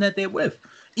person that they're with,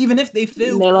 even if they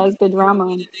feel they like the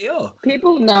drama. They are.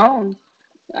 People know.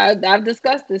 I've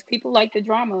discussed this. People like the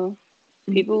drama.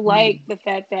 People like the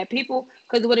fact that people,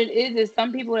 because what it is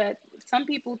some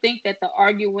people think that the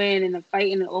arguing and the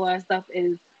fighting and all that stuff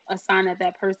is a sign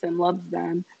that person loves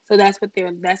them. So that's what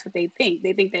they think.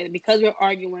 They think that because we're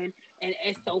arguing and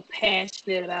it's so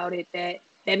passionate about it, that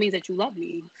means that you love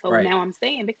me. So now I'm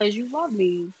staying because you love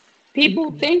me.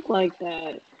 People think like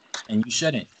that. And you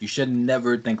shouldn't. You should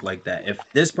never think like that. If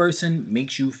this person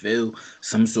makes you feel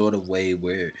some sort of way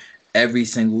where every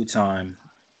single time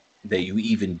that you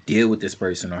even deal with this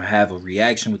person or have a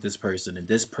reaction with this person, and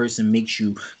this person makes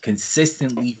you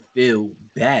consistently feel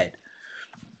bad,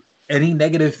 any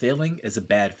negative feeling is a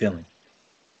bad feeling.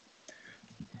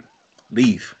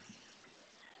 Leave.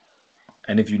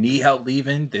 And if you need help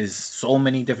leaving, there's so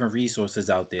many different resources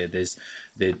out there. There's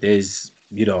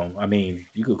you know, I mean,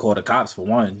 you could call the cops for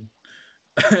one.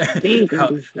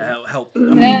 help.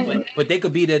 But they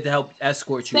could be there to help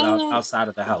escort you outside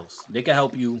of the house. They could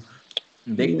help you.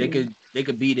 They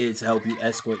could be there to help you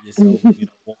escort yourself, you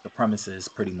know, off the premises,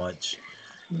 pretty much.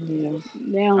 Yeah,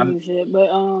 they don't do shit, but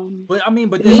I mean,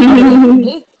 but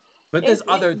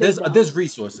there's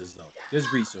resources though.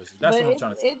 There's resources. That's what I'm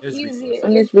trying to say. There's resources.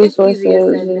 And there's resources,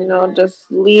 you know,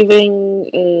 just leaving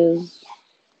is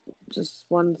just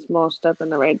one small step in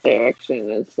the right direction.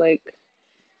 It's like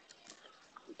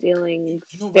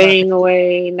staying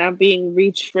away, not being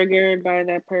re-triggered by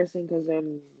that person because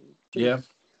then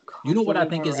you know what I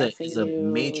think is a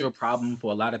major problem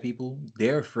for a lot of people?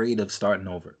 They're afraid of starting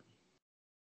over.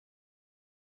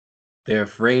 They're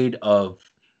afraid of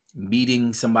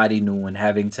meeting somebody new and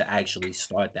having to actually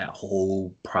start that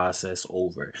whole process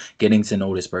over, getting to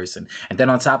know this person. And then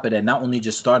on top of that, not only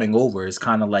just starting over, it's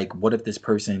kind of like, what if this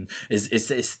person is,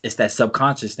 it's that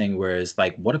subconscious thing where it's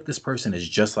like, what if this person is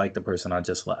just like the person I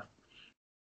just left?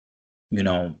 You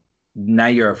know, now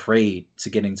you're afraid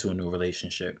to get into a new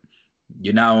relationship.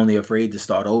 You're not only afraid to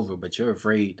start over, but you're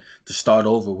afraid to start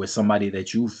over with somebody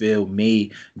that you feel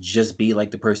may just be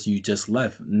like the person you just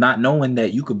left, not knowing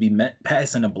that you could be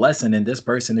passing a blessing and this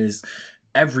person is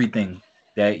everything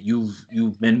that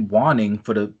you've been wanting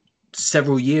for the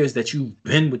several years that you've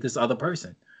been with this other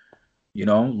person. You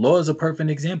know, Laura's a perfect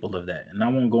example of that. And I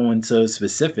won't go into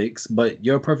specifics, but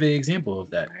you're a perfect example of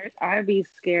that. I'd be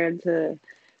scared to...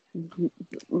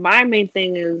 My main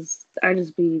thing is I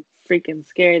just be freaking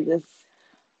scared to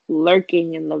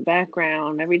lurking in the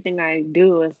background. Everything I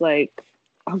do is like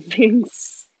I'm being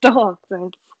stalked.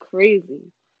 That's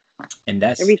crazy. And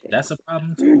that's Everything. that's a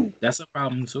problem too. That's a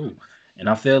problem too. And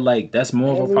I feel like that's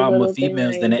more of a Every problem with little thing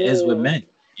females I than it is with do. men.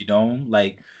 You know,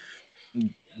 like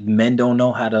men don't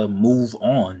know how to move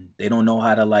on. They don't know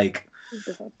how to like,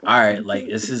 all right, like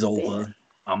this is over.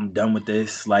 I'm done with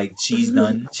this. Like she's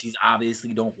done. She's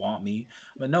obviously don't want me.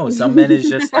 But no, some men is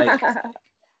just like,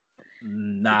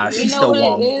 nah, You she know still what it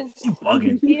want me. is? She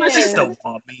bugging. But she Yeah. still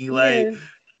want me. Like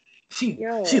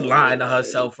Yeah. she lying to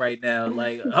herself right now.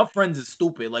 Like her friends is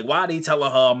stupid. Like why they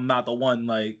telling her I'm not the one?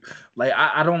 Like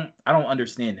I don't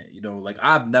understand it. You know, like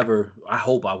I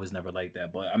hope I was never like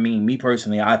that. But I mean, me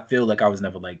personally, I feel like I was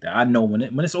never like that. I know when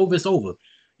it's over, it's over.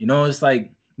 You know, it's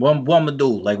like what I'm gonna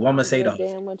do? Like what I'm gonna say to I her? don't give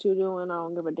a damn what you doing. I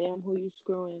don't give a damn who you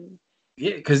screwing.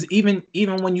 Yeah, because even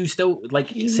when you still like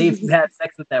say if you had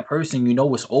sex with that person, you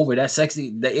know it's over. That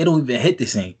sexy that it don't even hit the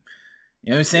same.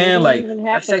 You know what I'm It saying? ain't Like even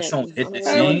that sex happening. don't I hit the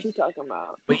don't know what same. you talking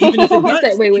about. But even if it You said,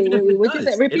 does, wait, even if it what you said?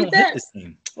 does, it Repeat don't hit that. the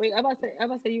same. Wait, I'm about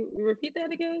to say, you repeat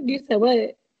that again. You said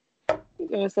what? I'm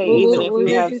gonna say What, even what, if what, you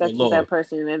what have you sex said? with Lord, that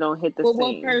person, it don't hit the What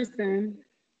same. person?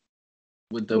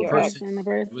 with the What Your ex. person, person? The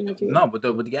person that you. no, with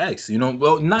the ex, you know,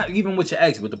 well, not even with your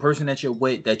ex, with the person that you're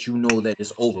with that you know that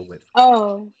it's over with.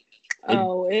 Oh, It,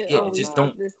 it yeah, Oh it was just no.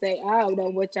 don't. about to say. I don't know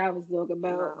what y'all was talking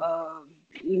about. No.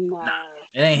 Nah, Nah.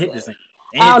 it ain't hit the But same.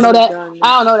 It ain't I hit don't the know same. We're that. done.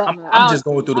 I don't know that. I'm I just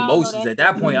going through the don't know motions. that At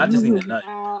that point, I just need a feeling. nut.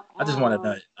 I just want a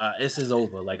nut. This is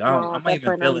over. Like No, I'm at not that even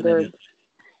point I'm feeling it. good.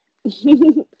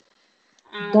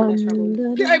 I don't know that struggle.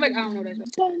 Dun, dun, Everybody, I don't know that dun,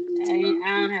 struggle. dun.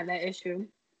 I don't have that issue.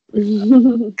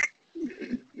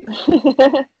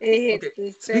 It hits Okay,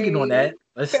 the speaking on same. that,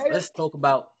 let's talk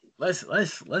about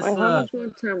Wait, how much more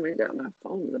time we got? My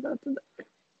phone's about to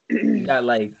we die. got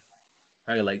like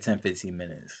probably like 10-15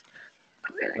 minutes.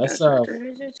 Wait, I got Let's a charger.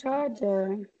 Where's your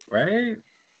charger? right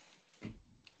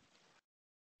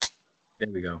there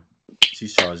we go.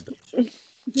 She's charged up.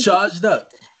 Charged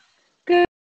up. Good.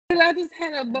 I just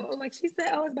had a like she said,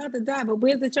 I was about to die, but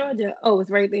where's the charger? Oh, it's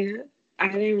right there. I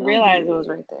didn't Don't realize it do was it.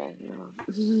 right there. No.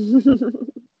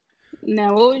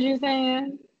 Now, what was you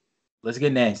saying? Let's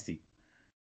get nasty.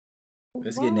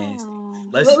 Let's get nasty. Wow.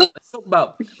 Let's talk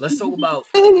about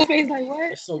Your face like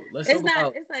what? let's It's talk not.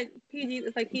 about It's like PG.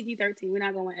 It's like PG-13. We're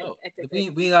not going oh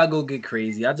XXX. we gotta go get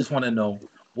crazy. I just want to know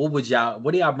what do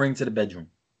y'all bring to the bedroom?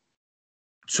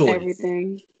 Choice.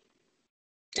 Everything.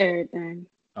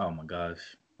 Oh my gosh.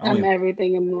 I'm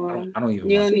everything and more. I don't even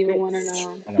You want don't to. even want to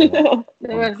know. I don't want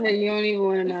That's what I said. You don't even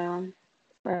want to know.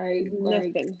 Like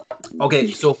Nothing. Okay,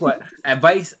 so for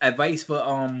advice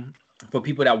for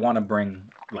people that want to bring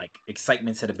like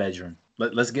excitement to the bedroom.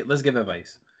 Let's give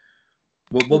advice.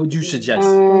 What would you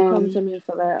suggest? Don't come to me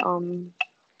for that.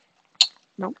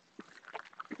 Nope.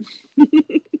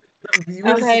 You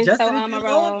would have Okay, so suggested it, I'm dear a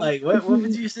Lord? Like what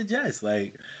would you suggest?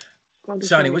 Like Don't be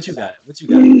Shawnee, coming what for you that. got? What you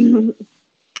got?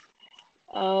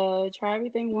 try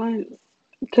everything once.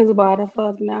 Cause why the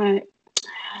fuck not?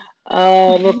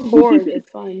 Record is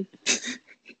fun.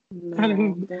 No,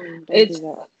 don't It's do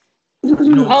that.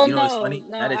 oh You know it's no, funny no,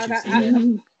 now that I you got say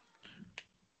that.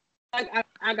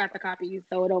 I got the copies,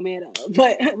 so it don't matter.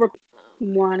 But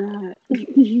why not?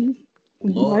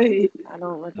 Lord, What? I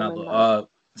don't not recommend that.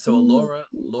 so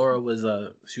Laura was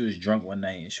she was drunk one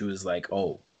night and she was like,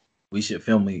 "Oh, we should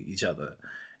film each other."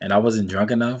 And I wasn't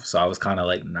drunk enough, so I was kind of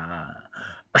like, "Nah."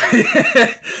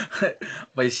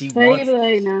 But she So you wants be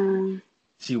like, nah,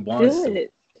 she wants do to.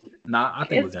 it. Nah, I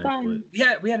think we're It's gonna do it. fun.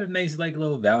 We had a nice like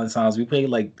little Valentine's. We played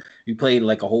like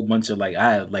a whole bunch of like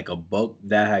I had like a book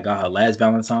that I had got her last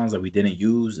Valentine's that we didn't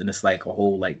use, and it's like a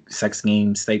whole like sex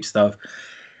games type stuff.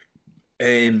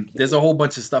 And there's a whole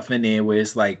bunch of stuff in there where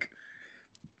it's like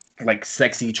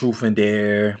sexy truth and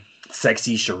dare,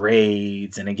 sexy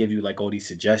charades, and they give you like all these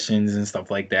suggestions and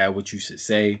stuff like that, what you should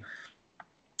say.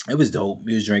 It was dope.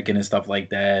 We was drinking and stuff like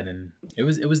that, and it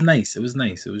was nice. It was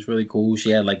nice. It was really cool.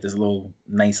 She had like this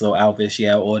nice little outfit she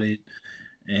had ordered,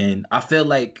 and I feel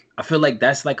like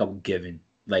that's like a given.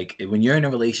 Like when you're in a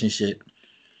relationship,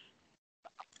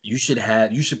 you should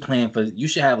have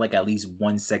like at least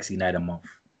one sexy night a month,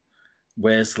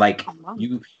 where it's like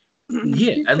you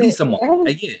yeah, at least a month.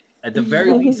 Yeah, at the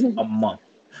very least a month.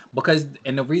 Because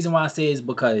and the reason why I say is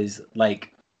because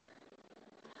like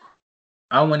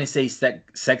I don't want to say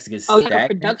sex gets Oh, like a stagnant.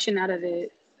 production out of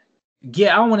it.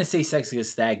 Yeah, I don't want to say sex gets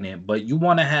stagnant, but you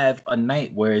want to have a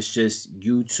night where it's just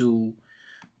you two,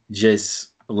 just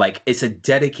like it's a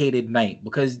dedicated night.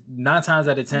 Because 9 times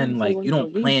out of 10, like you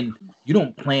don't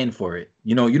plan for it.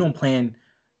 You know, you don't plan.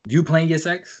 Do you plan your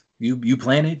sex? You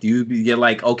plan it? You're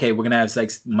like, okay, we're gonna have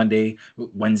sex Monday,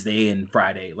 Wednesday, and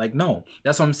Friday? Like, no,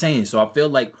 that's what I'm saying. So I feel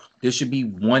like there should be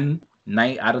one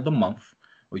night out of the month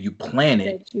where you plan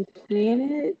it. That you plan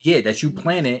it? Yeah, that you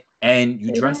plan it and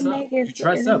you dress up. You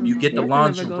dress up. You get the I can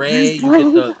lingerie.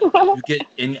 never go. You get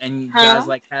and you guys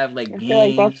like have like I feel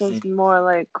like that's games. just more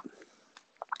like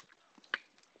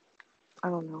I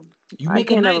don't know. You I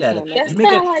make a can't night never out of plan it. that. You make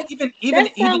sound it like- even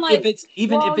that sound like- if it's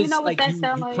even well, if you it's know what like that you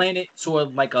sound like? plan it to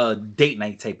like a date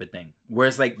night type of thing, where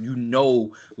it's like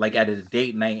like at a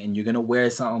date night and you're gonna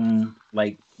wear something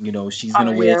like she's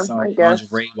gonna wear yeah, some I guess.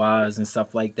 lingerie wise and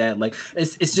stuff like that. Like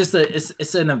it's just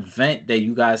it's an event that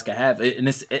you guys can have, and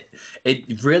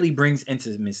it really brings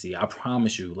intimacy. I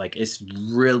promise you. Like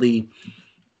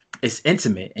it's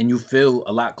intimate and you feel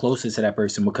a lot closer to that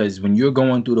person, because when you're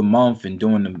going through the month and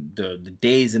doing the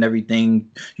days and everything,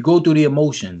 you go through the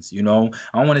emotions. I don't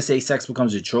want to say sex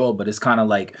becomes a chore, but it's kind of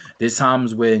like there's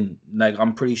times when, like,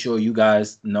 I'm pretty sure you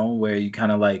guys know where you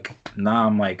kind of like, nah,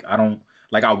 I'm like, I don't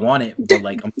like, I want it, but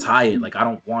like I'm tired, like I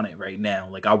don't want it right now,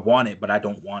 like I want it but I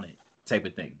don't want it type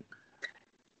of thing.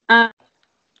 I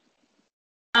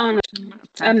don't know.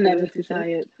 I'm never too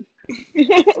tired.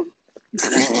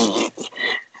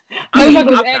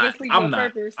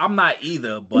 I'm not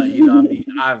either, but I mean,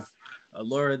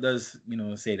 Laura does,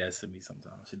 say that to me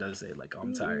sometimes. She does say like,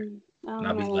 I'm tired, and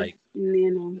I'll be like,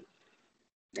 ain't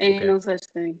okay. no such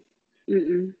thing. I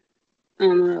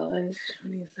don't know.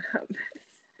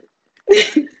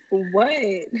 What?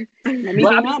 Let me be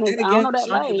honest. I don't know that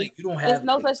life. Like, you don't have. There's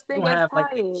no such thing as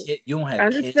tired. You don't have. I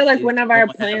just feel like whenever I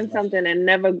plan something, it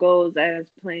never goes as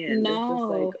planned. No, it's just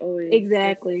like always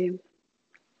exactly.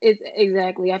 It's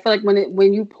exactly. I feel like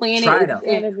when you plan try it, it out.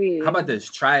 How about this?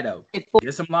 Try it out.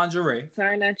 Get some lingerie.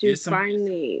 Sorry that you find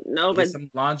me. No, but get some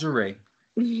lingerie.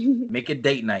 Make a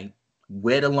date night.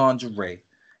 Wear the lingerie.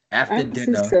 After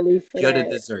dinner, get a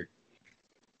dessert.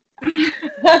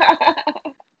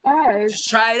 Just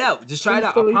try it out.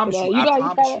 I promise you.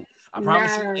 I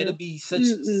promise you. It'll be such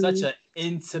an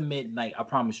intimate night. I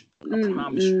promise you.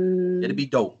 It'll be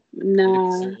dope.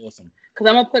 No. It'll be so awesome. Cause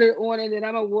I'm gonna put it on and then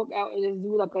I'm gonna walk out and just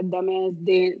do like a dumbass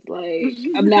dance. Like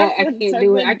I can't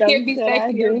do it. I can't be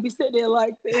sexy and be sitting there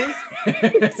like this.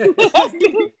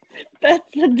 That's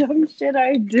the dumb shit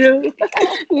I do.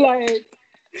 like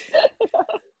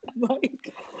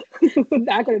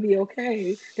not gonna be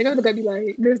okay. They're gonna be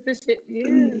like, this shit.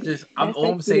 Yeah. All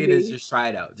I'm saying is just try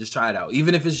it out. Just try it out.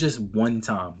 Even if it's just one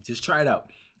time, just try it out.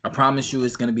 I promise you,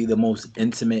 it's gonna be the most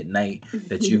intimate night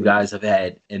that you guys have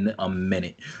had in a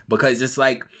minute, because it's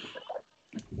like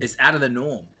it's out of the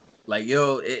norm. Like,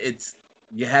 it's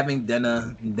you're having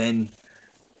dinner, and then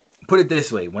put it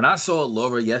this way: when I saw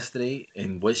Laura yesterday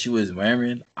and what she was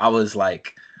wearing, I was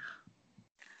like,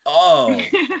 oh.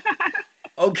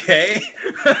 Okay,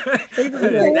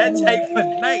 that type of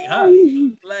night, huh?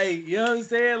 Like, you know what I'm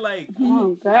saying? Like,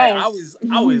 oh, I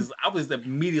was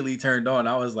immediately turned on.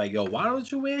 I was like, yo, why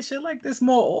don't you wear shit like this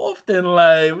more often?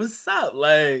 Like, what's up?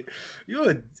 Like,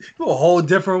 you're a whole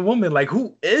different woman. Like,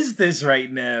 who is this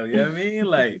right now? You know what I mean?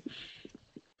 Like,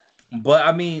 but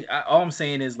I mean, all I'm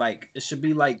saying is like, it should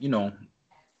be like,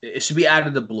 it should be out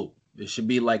of the blue. It should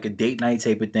be like a date night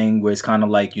type of thing where it's kind of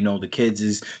like, the kids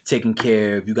is taken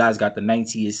care of. You guys got the night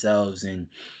to yourselves, and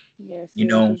what you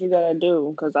gotta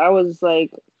do. Because I was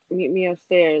like, meet me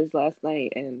upstairs last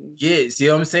night, and see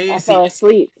what I'm saying? I fell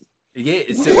asleep. Yeah,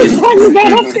 it's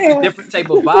a different type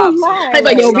of vibe.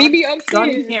 Like, yo, be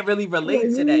upstairs. You can't really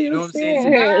relate to that. You know what I'm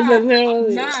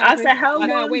saying? I said, how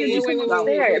long did you come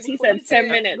upstairs? He said 10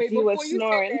 minutes. He was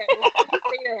snoring.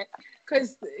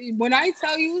 Because when I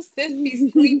tell you,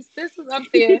 sis was up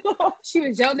there. She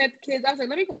was yelling at the kids. I was like,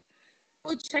 let me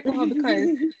go check on her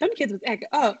because them kids was acting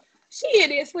up. She in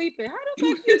there sleeping. How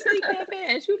the fuck you sleep that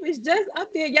fast? She was just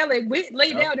up there yelling,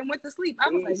 lay down and went to sleep. I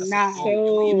was like,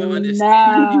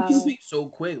 nah. You sleep so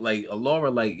quick. Like, Laura,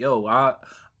 like, yo,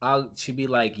 she'd be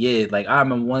like, yeah. Like, I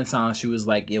remember one time she was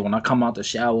like, yeah, when I come out the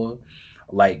shower,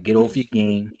 like, get off your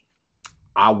game.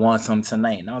 I want some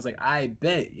tonight. And I was like, I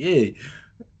bet, yeah.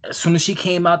 As soon as she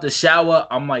came out the shower,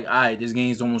 I'm like, all right, this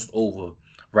game's almost over,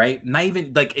 right? Not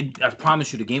even, like, I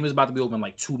promise you, the game is about to be over in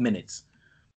like 2 minutes.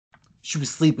 She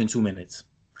was sleeping 2 minutes.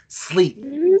 Sleep.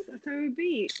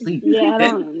 Sleep. Yeah,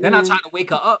 then I tried to wake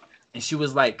her up, and she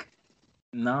was like,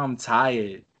 no, I'm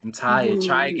tired. Try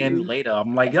again later.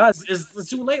 I'm like, yeah, it's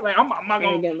too late. Like, I'm not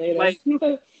going to, later. Like,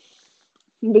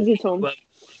 busy Tom.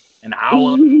 An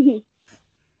hour.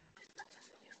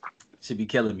 Should be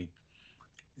killing me.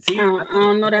 See, I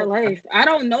don't know that life. I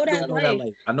don't know that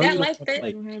life. I know that you life.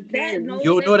 That no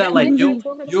you don't know that life. You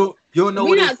don't know.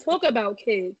 We not talk about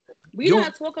kids. We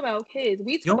not talk about kids.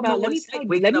 We talk about. Let me tell you.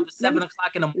 Waking up at 7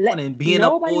 o'clock in the morning, being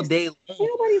up all day long.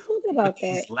 Nobody's talking about that.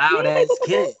 These loud ass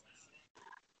kids.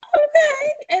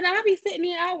 Okay, and I be sitting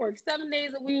here. I work 7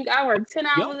 days a week. I work 10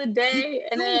 hours a day,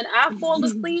 and then I fall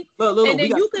asleep. Look, and then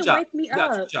you can wake me up. We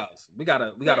got 2 jobs. We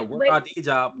gotta work our day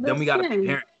job. Then we gotta be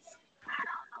parents. I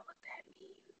don't know what that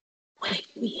means.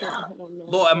 Wake me up.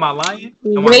 Lord, am I lying?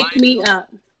 Wake me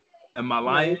up. Am I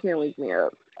lying? No, you can't wake me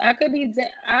up. I could be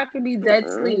dead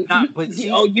sleep. Nah, but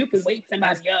you can wake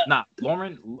somebody up. Nah,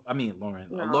 Lauren. No,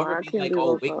 Lauren be like,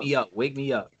 "Oh, wake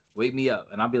me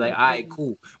up," and I'll be like, "All right,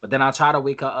 cool." But then I'll try to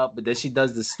wake her up, but then she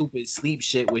does the stupid sleep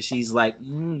shit where she's like,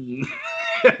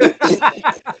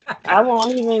 I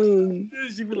won't even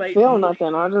she be like, feel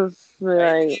nothing. I'll just be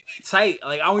like tight.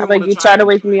 Like I don't. I'm like, you try to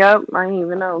wake me up. I ain't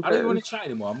even know. I don't even want to try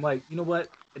anymore. I'm like, you know what?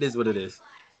 It is what it is.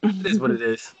 It is what it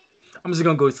is. I'm just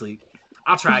gonna go to sleep.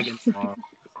 I'll try again tomorrow.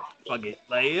 Fuck it.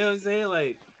 Like, you know what I'm saying?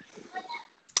 Like,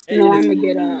 no, I'm gonna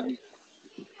get up.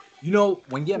 You know,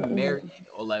 when you're married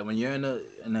or like when you're in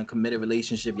a committed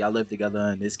relationship, y'all live together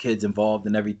and there's kids involved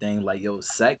and everything, like, yo,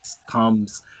 sex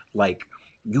comes, like,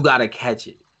 you gotta catch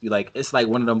it. You like, it's like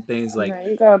one of them things, like,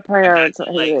 you gotta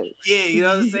prioritize. Like, yeah, you know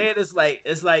what I'm saying? It's like,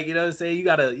 you know what I'm saying? You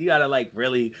gotta like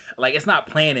really, like, it's not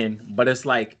planning, but it's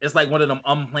like one of them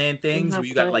unplanned things where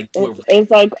you gotta like do it.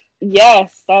 It's like,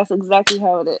 yes, that's exactly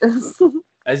how it is.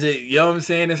 As it, you know what I'm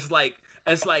saying? It's like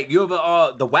you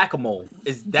ever the whack-a-mole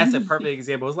that's a perfect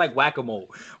example. It's like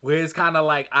whack-a-mole where it's kind of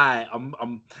like,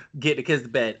 I'm getting the kids to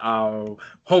bed,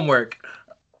 homework,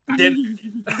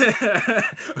 then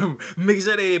make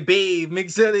sure they bathe, make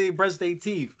sure they brush their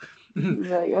teeth.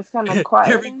 Yeah, it's kind of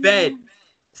quiet. Every bed,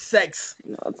 sex.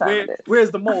 You know where's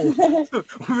the mole?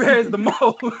 Where's the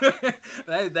mole?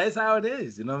 That's how it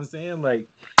is. You know what I'm saying? Like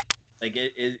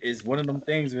it's one of them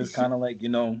things where it's kind of like, you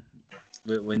know.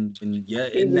 When you're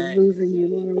in that,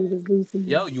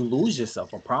 you lose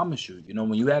yourself. I promise you. You know,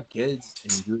 when you have kids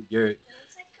and you're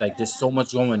like, there's so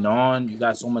much going on. You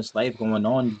got so much life going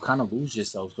on. You kind of lose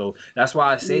yourself. So that's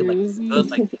why I say, like, it's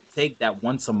good, like, take that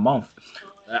once a month.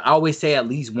 I always say at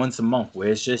least once a month where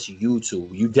it's just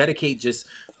YouTube. You dedicate just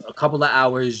a couple of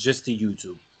hours just to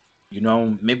YouTube. You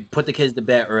know, maybe put the kids to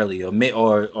bed early,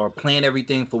 or plan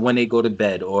everything for when they go to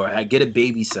bed, or get a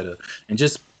babysitter and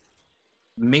just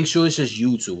make sure it's just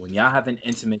you two and y'all having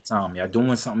intimate time. Y'all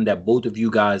doing something that both of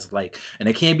you guys like. And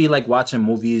it can't be like watching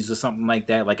movies or something like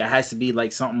that. Like, it has to be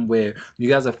like something where you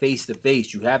guys are face to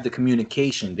face. You have the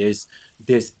communication. That's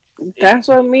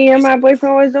what me and my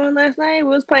boyfriend was doing last night. We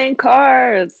was playing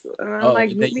cards. I'm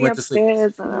like, meet me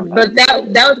upstairs. But that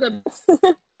was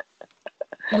the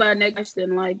my next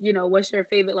question. Like, you know, what's your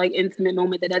favorite like intimate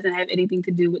moment that doesn't have anything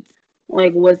to do with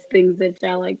like what's things that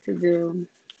y'all like to do?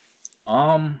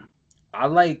 I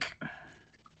like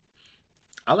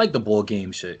the board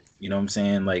game shit. You know what I'm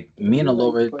saying? Like, me and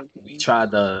Alora, we try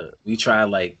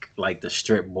like the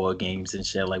strip board games and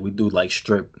shit. Like, we do like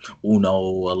strip Uno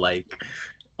or like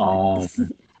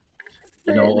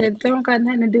you know, it don't got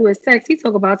nothing to do with sex. He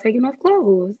talk about taking off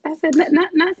clothes. I said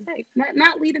not sex,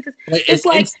 not leading to. It's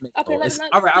like intimate, okay,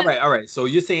 all right. So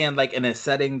you're saying like in a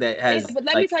setting that has. But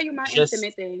let me tell you my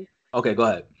intimate thing. Okay, go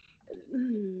ahead.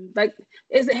 Like,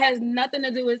 it has nothing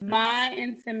to do with my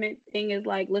intimate thing. Is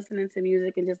like listening to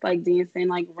music and just like dancing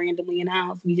like randomly in the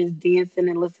house. We just dancing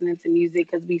and listening to music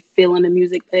because we feeling the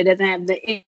music, but it doesn't have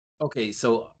the. Okay,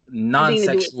 so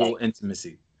non-sexual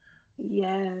intimacy.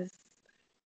 Yes.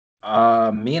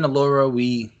 Me and Alora,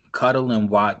 we cuddle and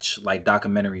watch like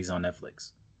documentaries on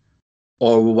Netflix,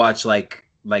 or we watch like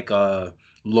Law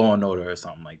and Order or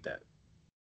something like that.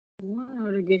 Law and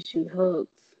Order gets you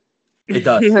hooked. It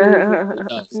does.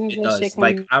 It does.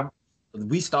 Like,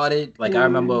 we started, like, I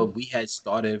remember we had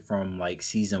started from like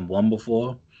season 1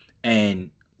 before, and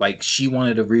like she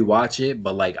wanted to rewatch it,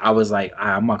 but like I was like,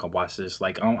 I'm not gonna watch this.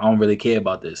 Like, I don't really care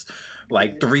about this.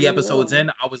 Like 3 episodes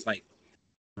in, I was like,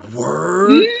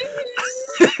 word.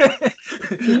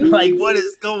 Like, what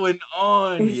is going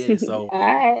on? Yeah. So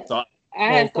I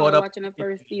started watching the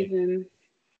first season.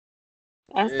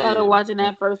 I started watching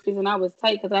that first season. I was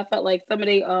tight because I felt like some of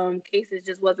the cases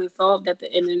just wasn't solved at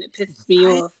the end, and it pissed me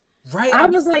off. Right. I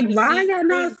was like, why y'all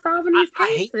not solving these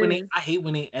cases? I hate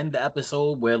when they end the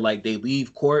episode where like they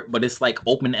leave court, but it's like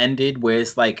open ended, where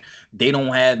it's like they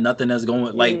don't have nothing that's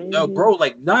going. Like, yo, bro,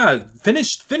 like, nah,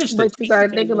 finish. But you gotta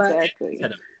think about it.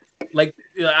 Like,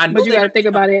 I know. But you gotta think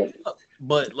about it.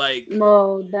 But like,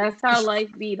 no, that's how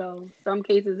life be though. Some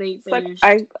cases ain't finished.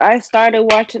 Like, I started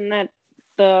watching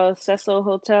the Cecil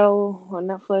Hotel on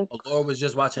Netflix. Laura was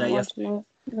just watching that yesterday.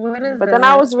 What is but that? then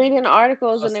I was reading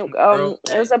articles, and it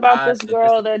was about this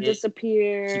girl that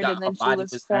disappeared, and then she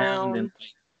was found.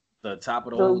 the top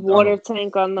of the The whole water dome.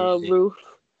 tank on the roof.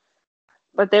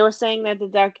 But they were saying that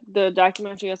the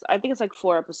documentary is, I think it's like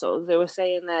 4 episodes. They were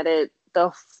saying that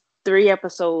the 3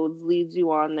 episodes leads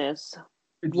you on this.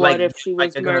 What if she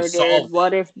was murdered?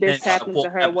 What if this happened to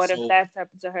her? What if that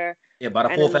happened to her? Yeah, by the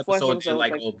 4th episode, they're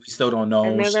like, oh, we still don't know.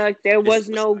 And they're like, there was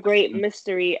no great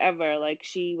mystery ever. Like,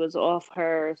 she was off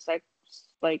her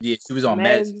yeah, she was on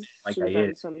meds. Like she was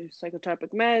on some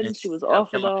psychotropic meds. She was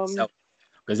off of them.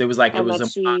 Because it was like it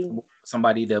was impossible for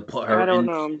somebody to put her I don't in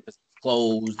know.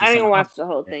 clothes. I didn't watch the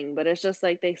whole thing, but it's just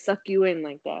like they suck you in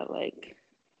like that. Like,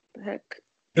 the heck.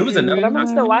 It was another. But I'm gonna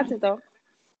still watch it though.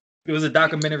 It was a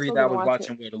documentary that I was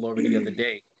watching with Laura the other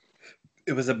day.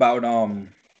 It was about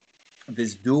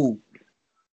this dude.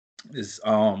 This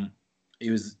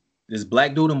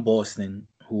black dude in Boston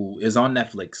who is on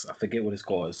Netflix. I forget what it's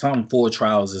called. Some 4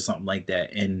 Trials or something like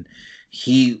that. And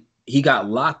he got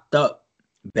locked up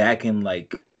back in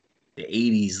like the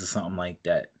 80s or something like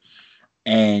that.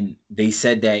 And they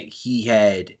said that he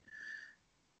had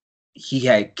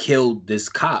killed this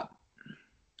cop.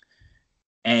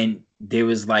 And there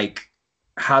was like,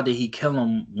 how did he kill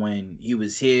him when he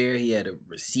was here? He had a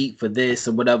receipt for this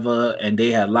or whatever, and they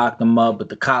had locked him up, but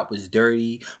the cop was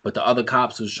dirty, but the other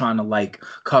cops was trying to like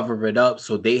cover it up,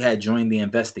 so they had joined the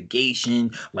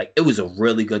investigation. Like, it was a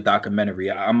really good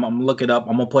documentary. I'm look it up.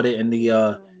 I'm gonna put it in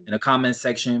the comment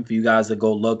section for you guys to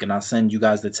go look, and I'll send you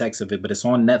guys the text of it, but it's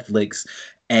on Netflix.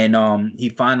 And he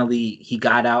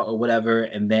got out or whatever,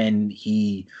 and then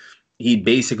he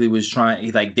basically was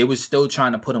they was still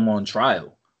trying to put him on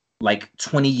trial. Like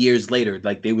 20 years later,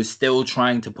 like they were still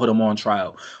trying to put him on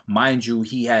trial. Mind you,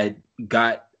 he had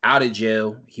got out of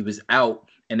jail. He was out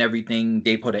and everything.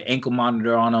 They put an ankle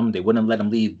monitor on him. They wouldn't let him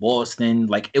leave Boston.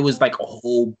 Like, it was like a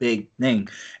whole big thing.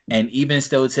 And even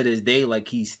still to this day, like,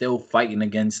 he's still fighting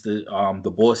against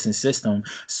the Boston system,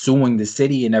 suing the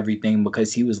city and everything,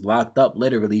 because he was locked up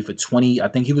literally for 20. I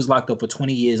think he was locked up for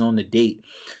 20 years on the date.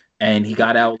 And he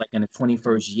got out like in the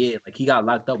 21st year. Like, he got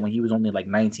locked up when he was only like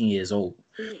 19 years old.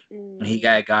 And he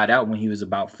got out when he was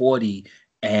about 40.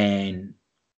 And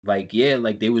like, yeah,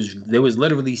 like they was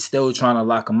literally still trying to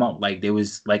lock him up. Like, there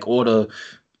was like all the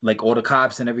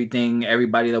cops and everything,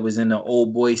 everybody that was in the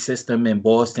old boy system in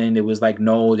Boston, it was like,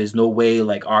 no, there's no way,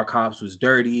 like, our cops was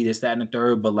dirty, this, that, and the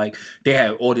third. But like, they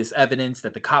had all this evidence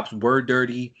that the cops were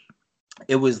dirty.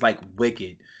 It was like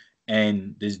wicked.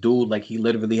 And this dude, like, he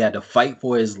literally had to fight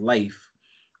for his life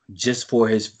just for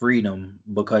his freedom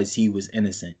because he was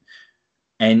innocent.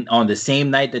 And on the same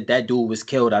night that dude was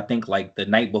killed, I think like the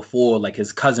night before, like,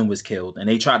 his cousin was killed. And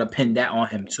they try to pin that on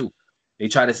him too. They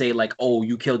try to say like, oh,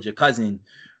 you killed your cousin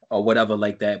or whatever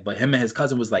like that. But him and his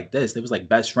cousin was like this. They was like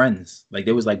best friends. Like,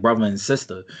 they was like brother and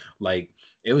sister. Like,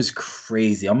 it was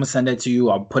crazy. I'm going to send that to you.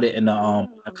 I'll put it in the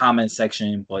comment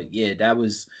section. But yeah,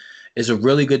 it's a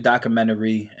really good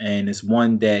documentary, and it's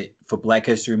one that for Black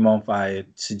History Month, I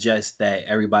suggest that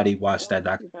everybody watch that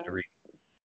documentary.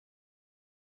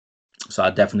 So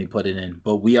I definitely put it in.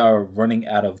 But we are running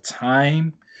out of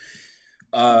time.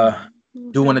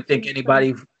 Do want to thank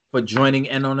anybody for joining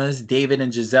in on us. David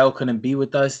and Giselle couldn't be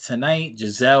with us tonight.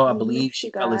 Giselle, I believe she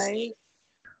fell asleep.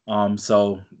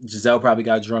 So Giselle probably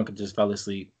got drunk and just fell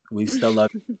asleep. We still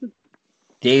love you.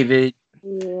 David.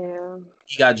 Yeah.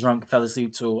 He got drunk, fell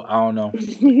asleep too. I don't know.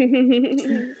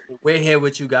 We're here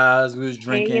with you guys. We was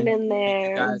drinking. Hanging in there. Thank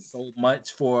you guys so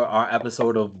much for our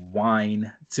episode of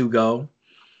Wine to Go.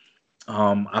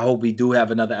 I hope we do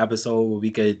have another episode where we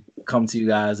could come to you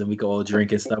guys and we could all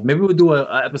drink and stuff. Maybe we'll do an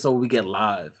episode where we get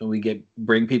live and we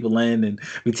bring people in and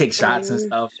we take shots and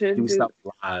stuff. Do stuff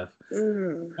live.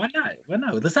 Why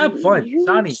not? Let's have fun.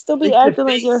 Johnny, still be acting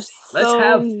like you're Let's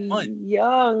have fun.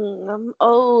 Young. I'm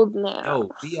old now.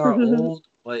 No, we are old,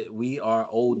 but we are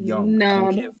old young.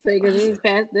 No, because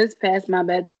this past my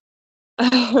bed.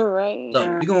 Right.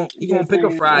 Look, we're gonna pick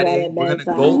a Friday. We're gonna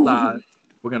go live.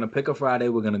 We're going to pick a Friday.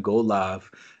 We're going to go live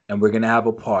and we're going to have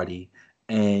a party.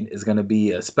 And it's going to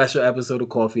be a special episode of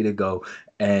Coffee to Go.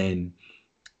 And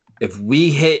if we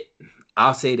hit,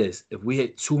 I'll say this, if we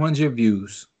hit 200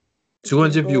 views,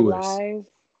 200 viewers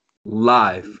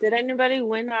live. Did anybody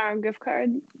win our gift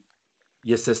card?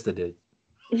 Your sister did.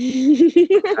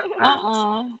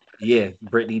 Yeah,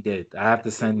 Brittany did. I have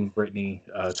to send Brittany.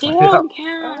 She don't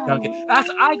count.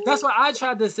 That's what I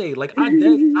tried to say. Like, I said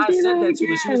that to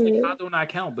her. She was like, "How do I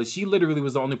count?" But she literally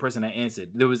was the only person that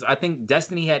answered. I think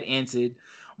Destiny had answered,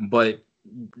 but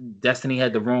Destiny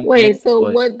had the wrong. Wait,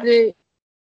 so what did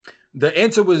the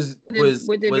answer was?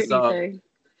 What did Brittany say?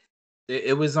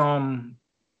 It was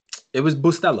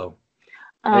Bustelo.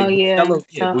 Oh, like, yeah.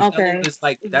 Bustelo, okay. Is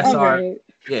like that's our.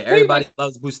 Yeah, everybody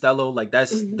loves Bustelo. Like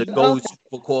that's the go-to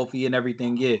for coffee and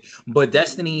everything. Yeah, but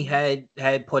Destiny had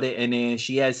put it in there.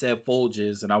 She had said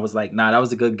Folgers, and I was like, nah, that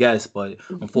was a good guess, but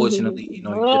unfortunately, you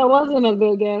know, that wasn't a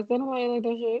good guess. Ain't nobody like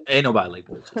that shit. Ain't nobody like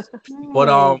Folgers.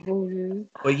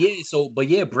 But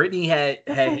yeah, Brittany had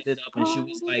hit it up, and she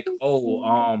was like,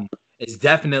 oh, it's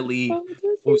definitely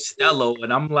Bustelo,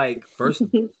 and I'm like, first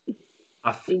of all,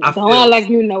 I don't act like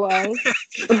you know us.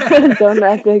 Don't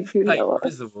act like you know us.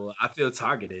 First of all, I feel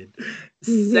targeted.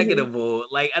 Second of all,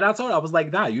 like, and I told her, I was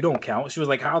like, nah, you don't count. She was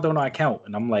like, how don't I count?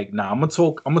 And I'm like, nah, I'm gonna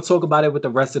talk about it with the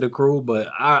rest of the crew, but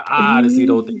I honestly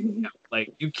don't think you count.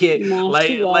 Like, you can't, like,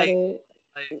 you know what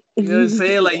I'm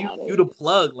saying? Like, you the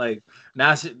plug. Like,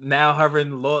 now her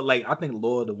and Lord, like, I think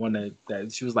Lord the one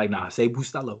that she was like, nah, say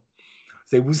Bustelo.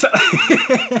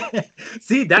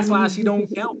 See, that's why she don't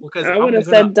count, because I would have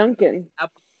said Duncan.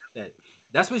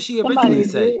 That's what she originally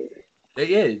said.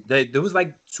 Yeah, there was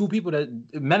like two people that.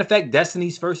 Matter of fact,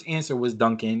 Destiny's first answer was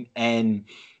Duncan, and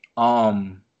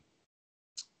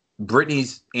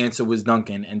Brittany's answer was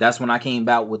Duncan, and that's when I came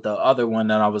out with the other one.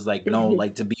 And I was like, no,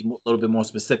 like, to be a little bit more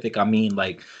specific, I mean,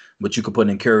 like, what you could put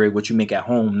in Keurig, what you make at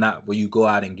home, not what you go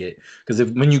out and get.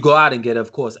 Because when you go out and get,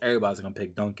 of course, everybody's gonna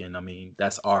pick Duncan. I mean,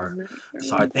 that's our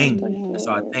thing. That's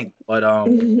our thing. But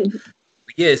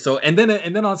yeah. So and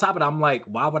then on top of it, I'm like,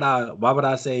 why would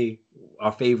I say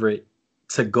our favorite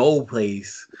to go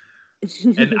place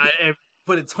and I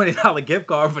put a $20 gift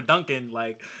card for Duncan?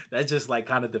 Like, that just like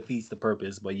kind of defeats the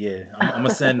purpose. But yeah, I'm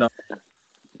gonna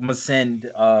send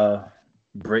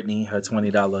Brittany her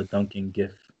 $20 Duncan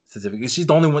gift certificate. She's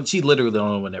the only one. She's literally the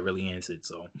only one that really answered,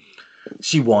 so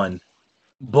she won.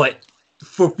 But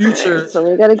for future, so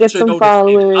we gotta get some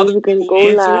followers. We can go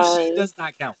live. She does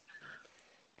not count.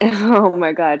 Oh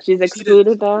my God, she's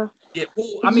excluded though. Yeah,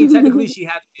 well, I mean, technically she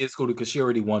had to be excluded because she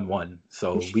already won one,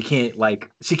 so we can't,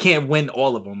 like, she can't win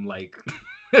all of them. Like,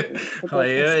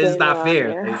 it's not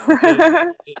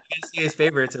fair. It's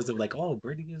favoritism. Like, oh,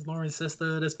 Brittany is Lauren's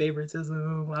sister. That's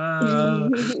favoritism.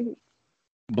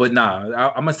 But nah,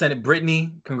 I'm gonna send it.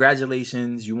 Brittany,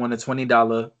 congratulations! You won a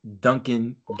 $20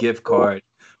 Dunkin' gift card.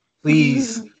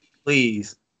 Please,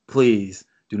 please, please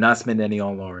do not spend any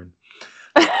on Lauren.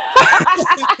 It'd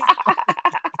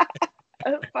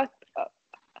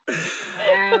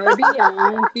be your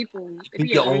own people. It'd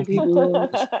be your own people.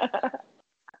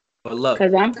 But look,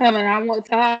 because I'm coming. I want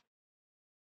to.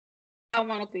 I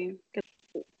want a thing.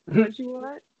 What you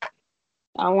want?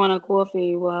 I want a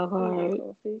coffee. Wild card.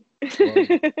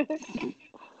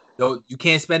 Yo, you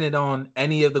can't spend it on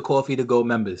any of the Coffee to Go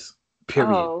members.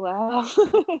 Period. Oh wow.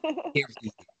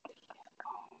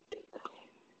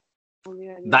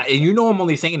 And you know I'm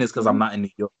only saying this because I'm not in New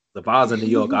York. If I was in New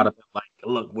York, I'd have been like,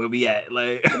 look, where we at?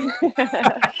 Like,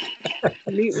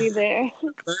 meet me there.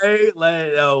 Right?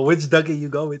 Like, which Dunkin' you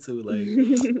going to? Like,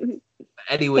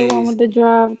 anyways. The one with the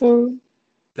drive-through.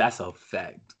 That's a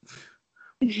fact.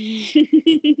 Thank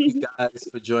you guys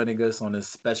for joining us on this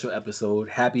special episode.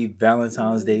 Happy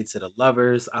Valentine's Day to the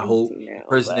lovers. I hope the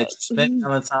person that you spent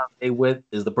Valentine's Day with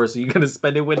is the person you're going to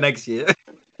spend it with next year.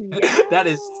 Yeah. That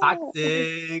is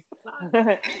toxic.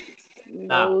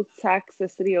 No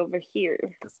toxicity over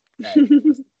here.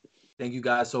 Thank you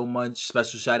guys so much.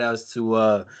 Special shout outs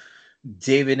to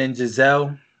David and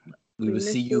Giselle. We will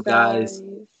see you guys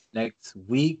next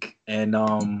week. And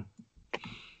wine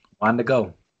to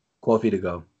go. Coffee to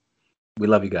go. We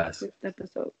love you guys. Next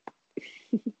episode.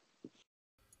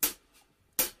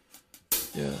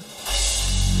 Yeah.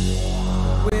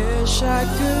 Wish I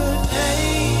could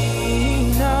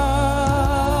paint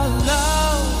all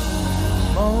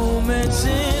love moments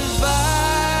in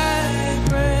vibrant.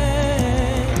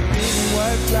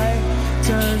 Wordplay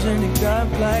turns into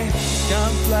gunplay.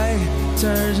 Gunplay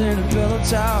turns into pillow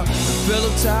talk.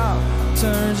 Pillow talk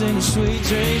turns into sweet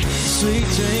dreams. Sweet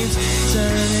dreams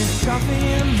turn into coffee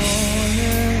in the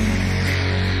morning.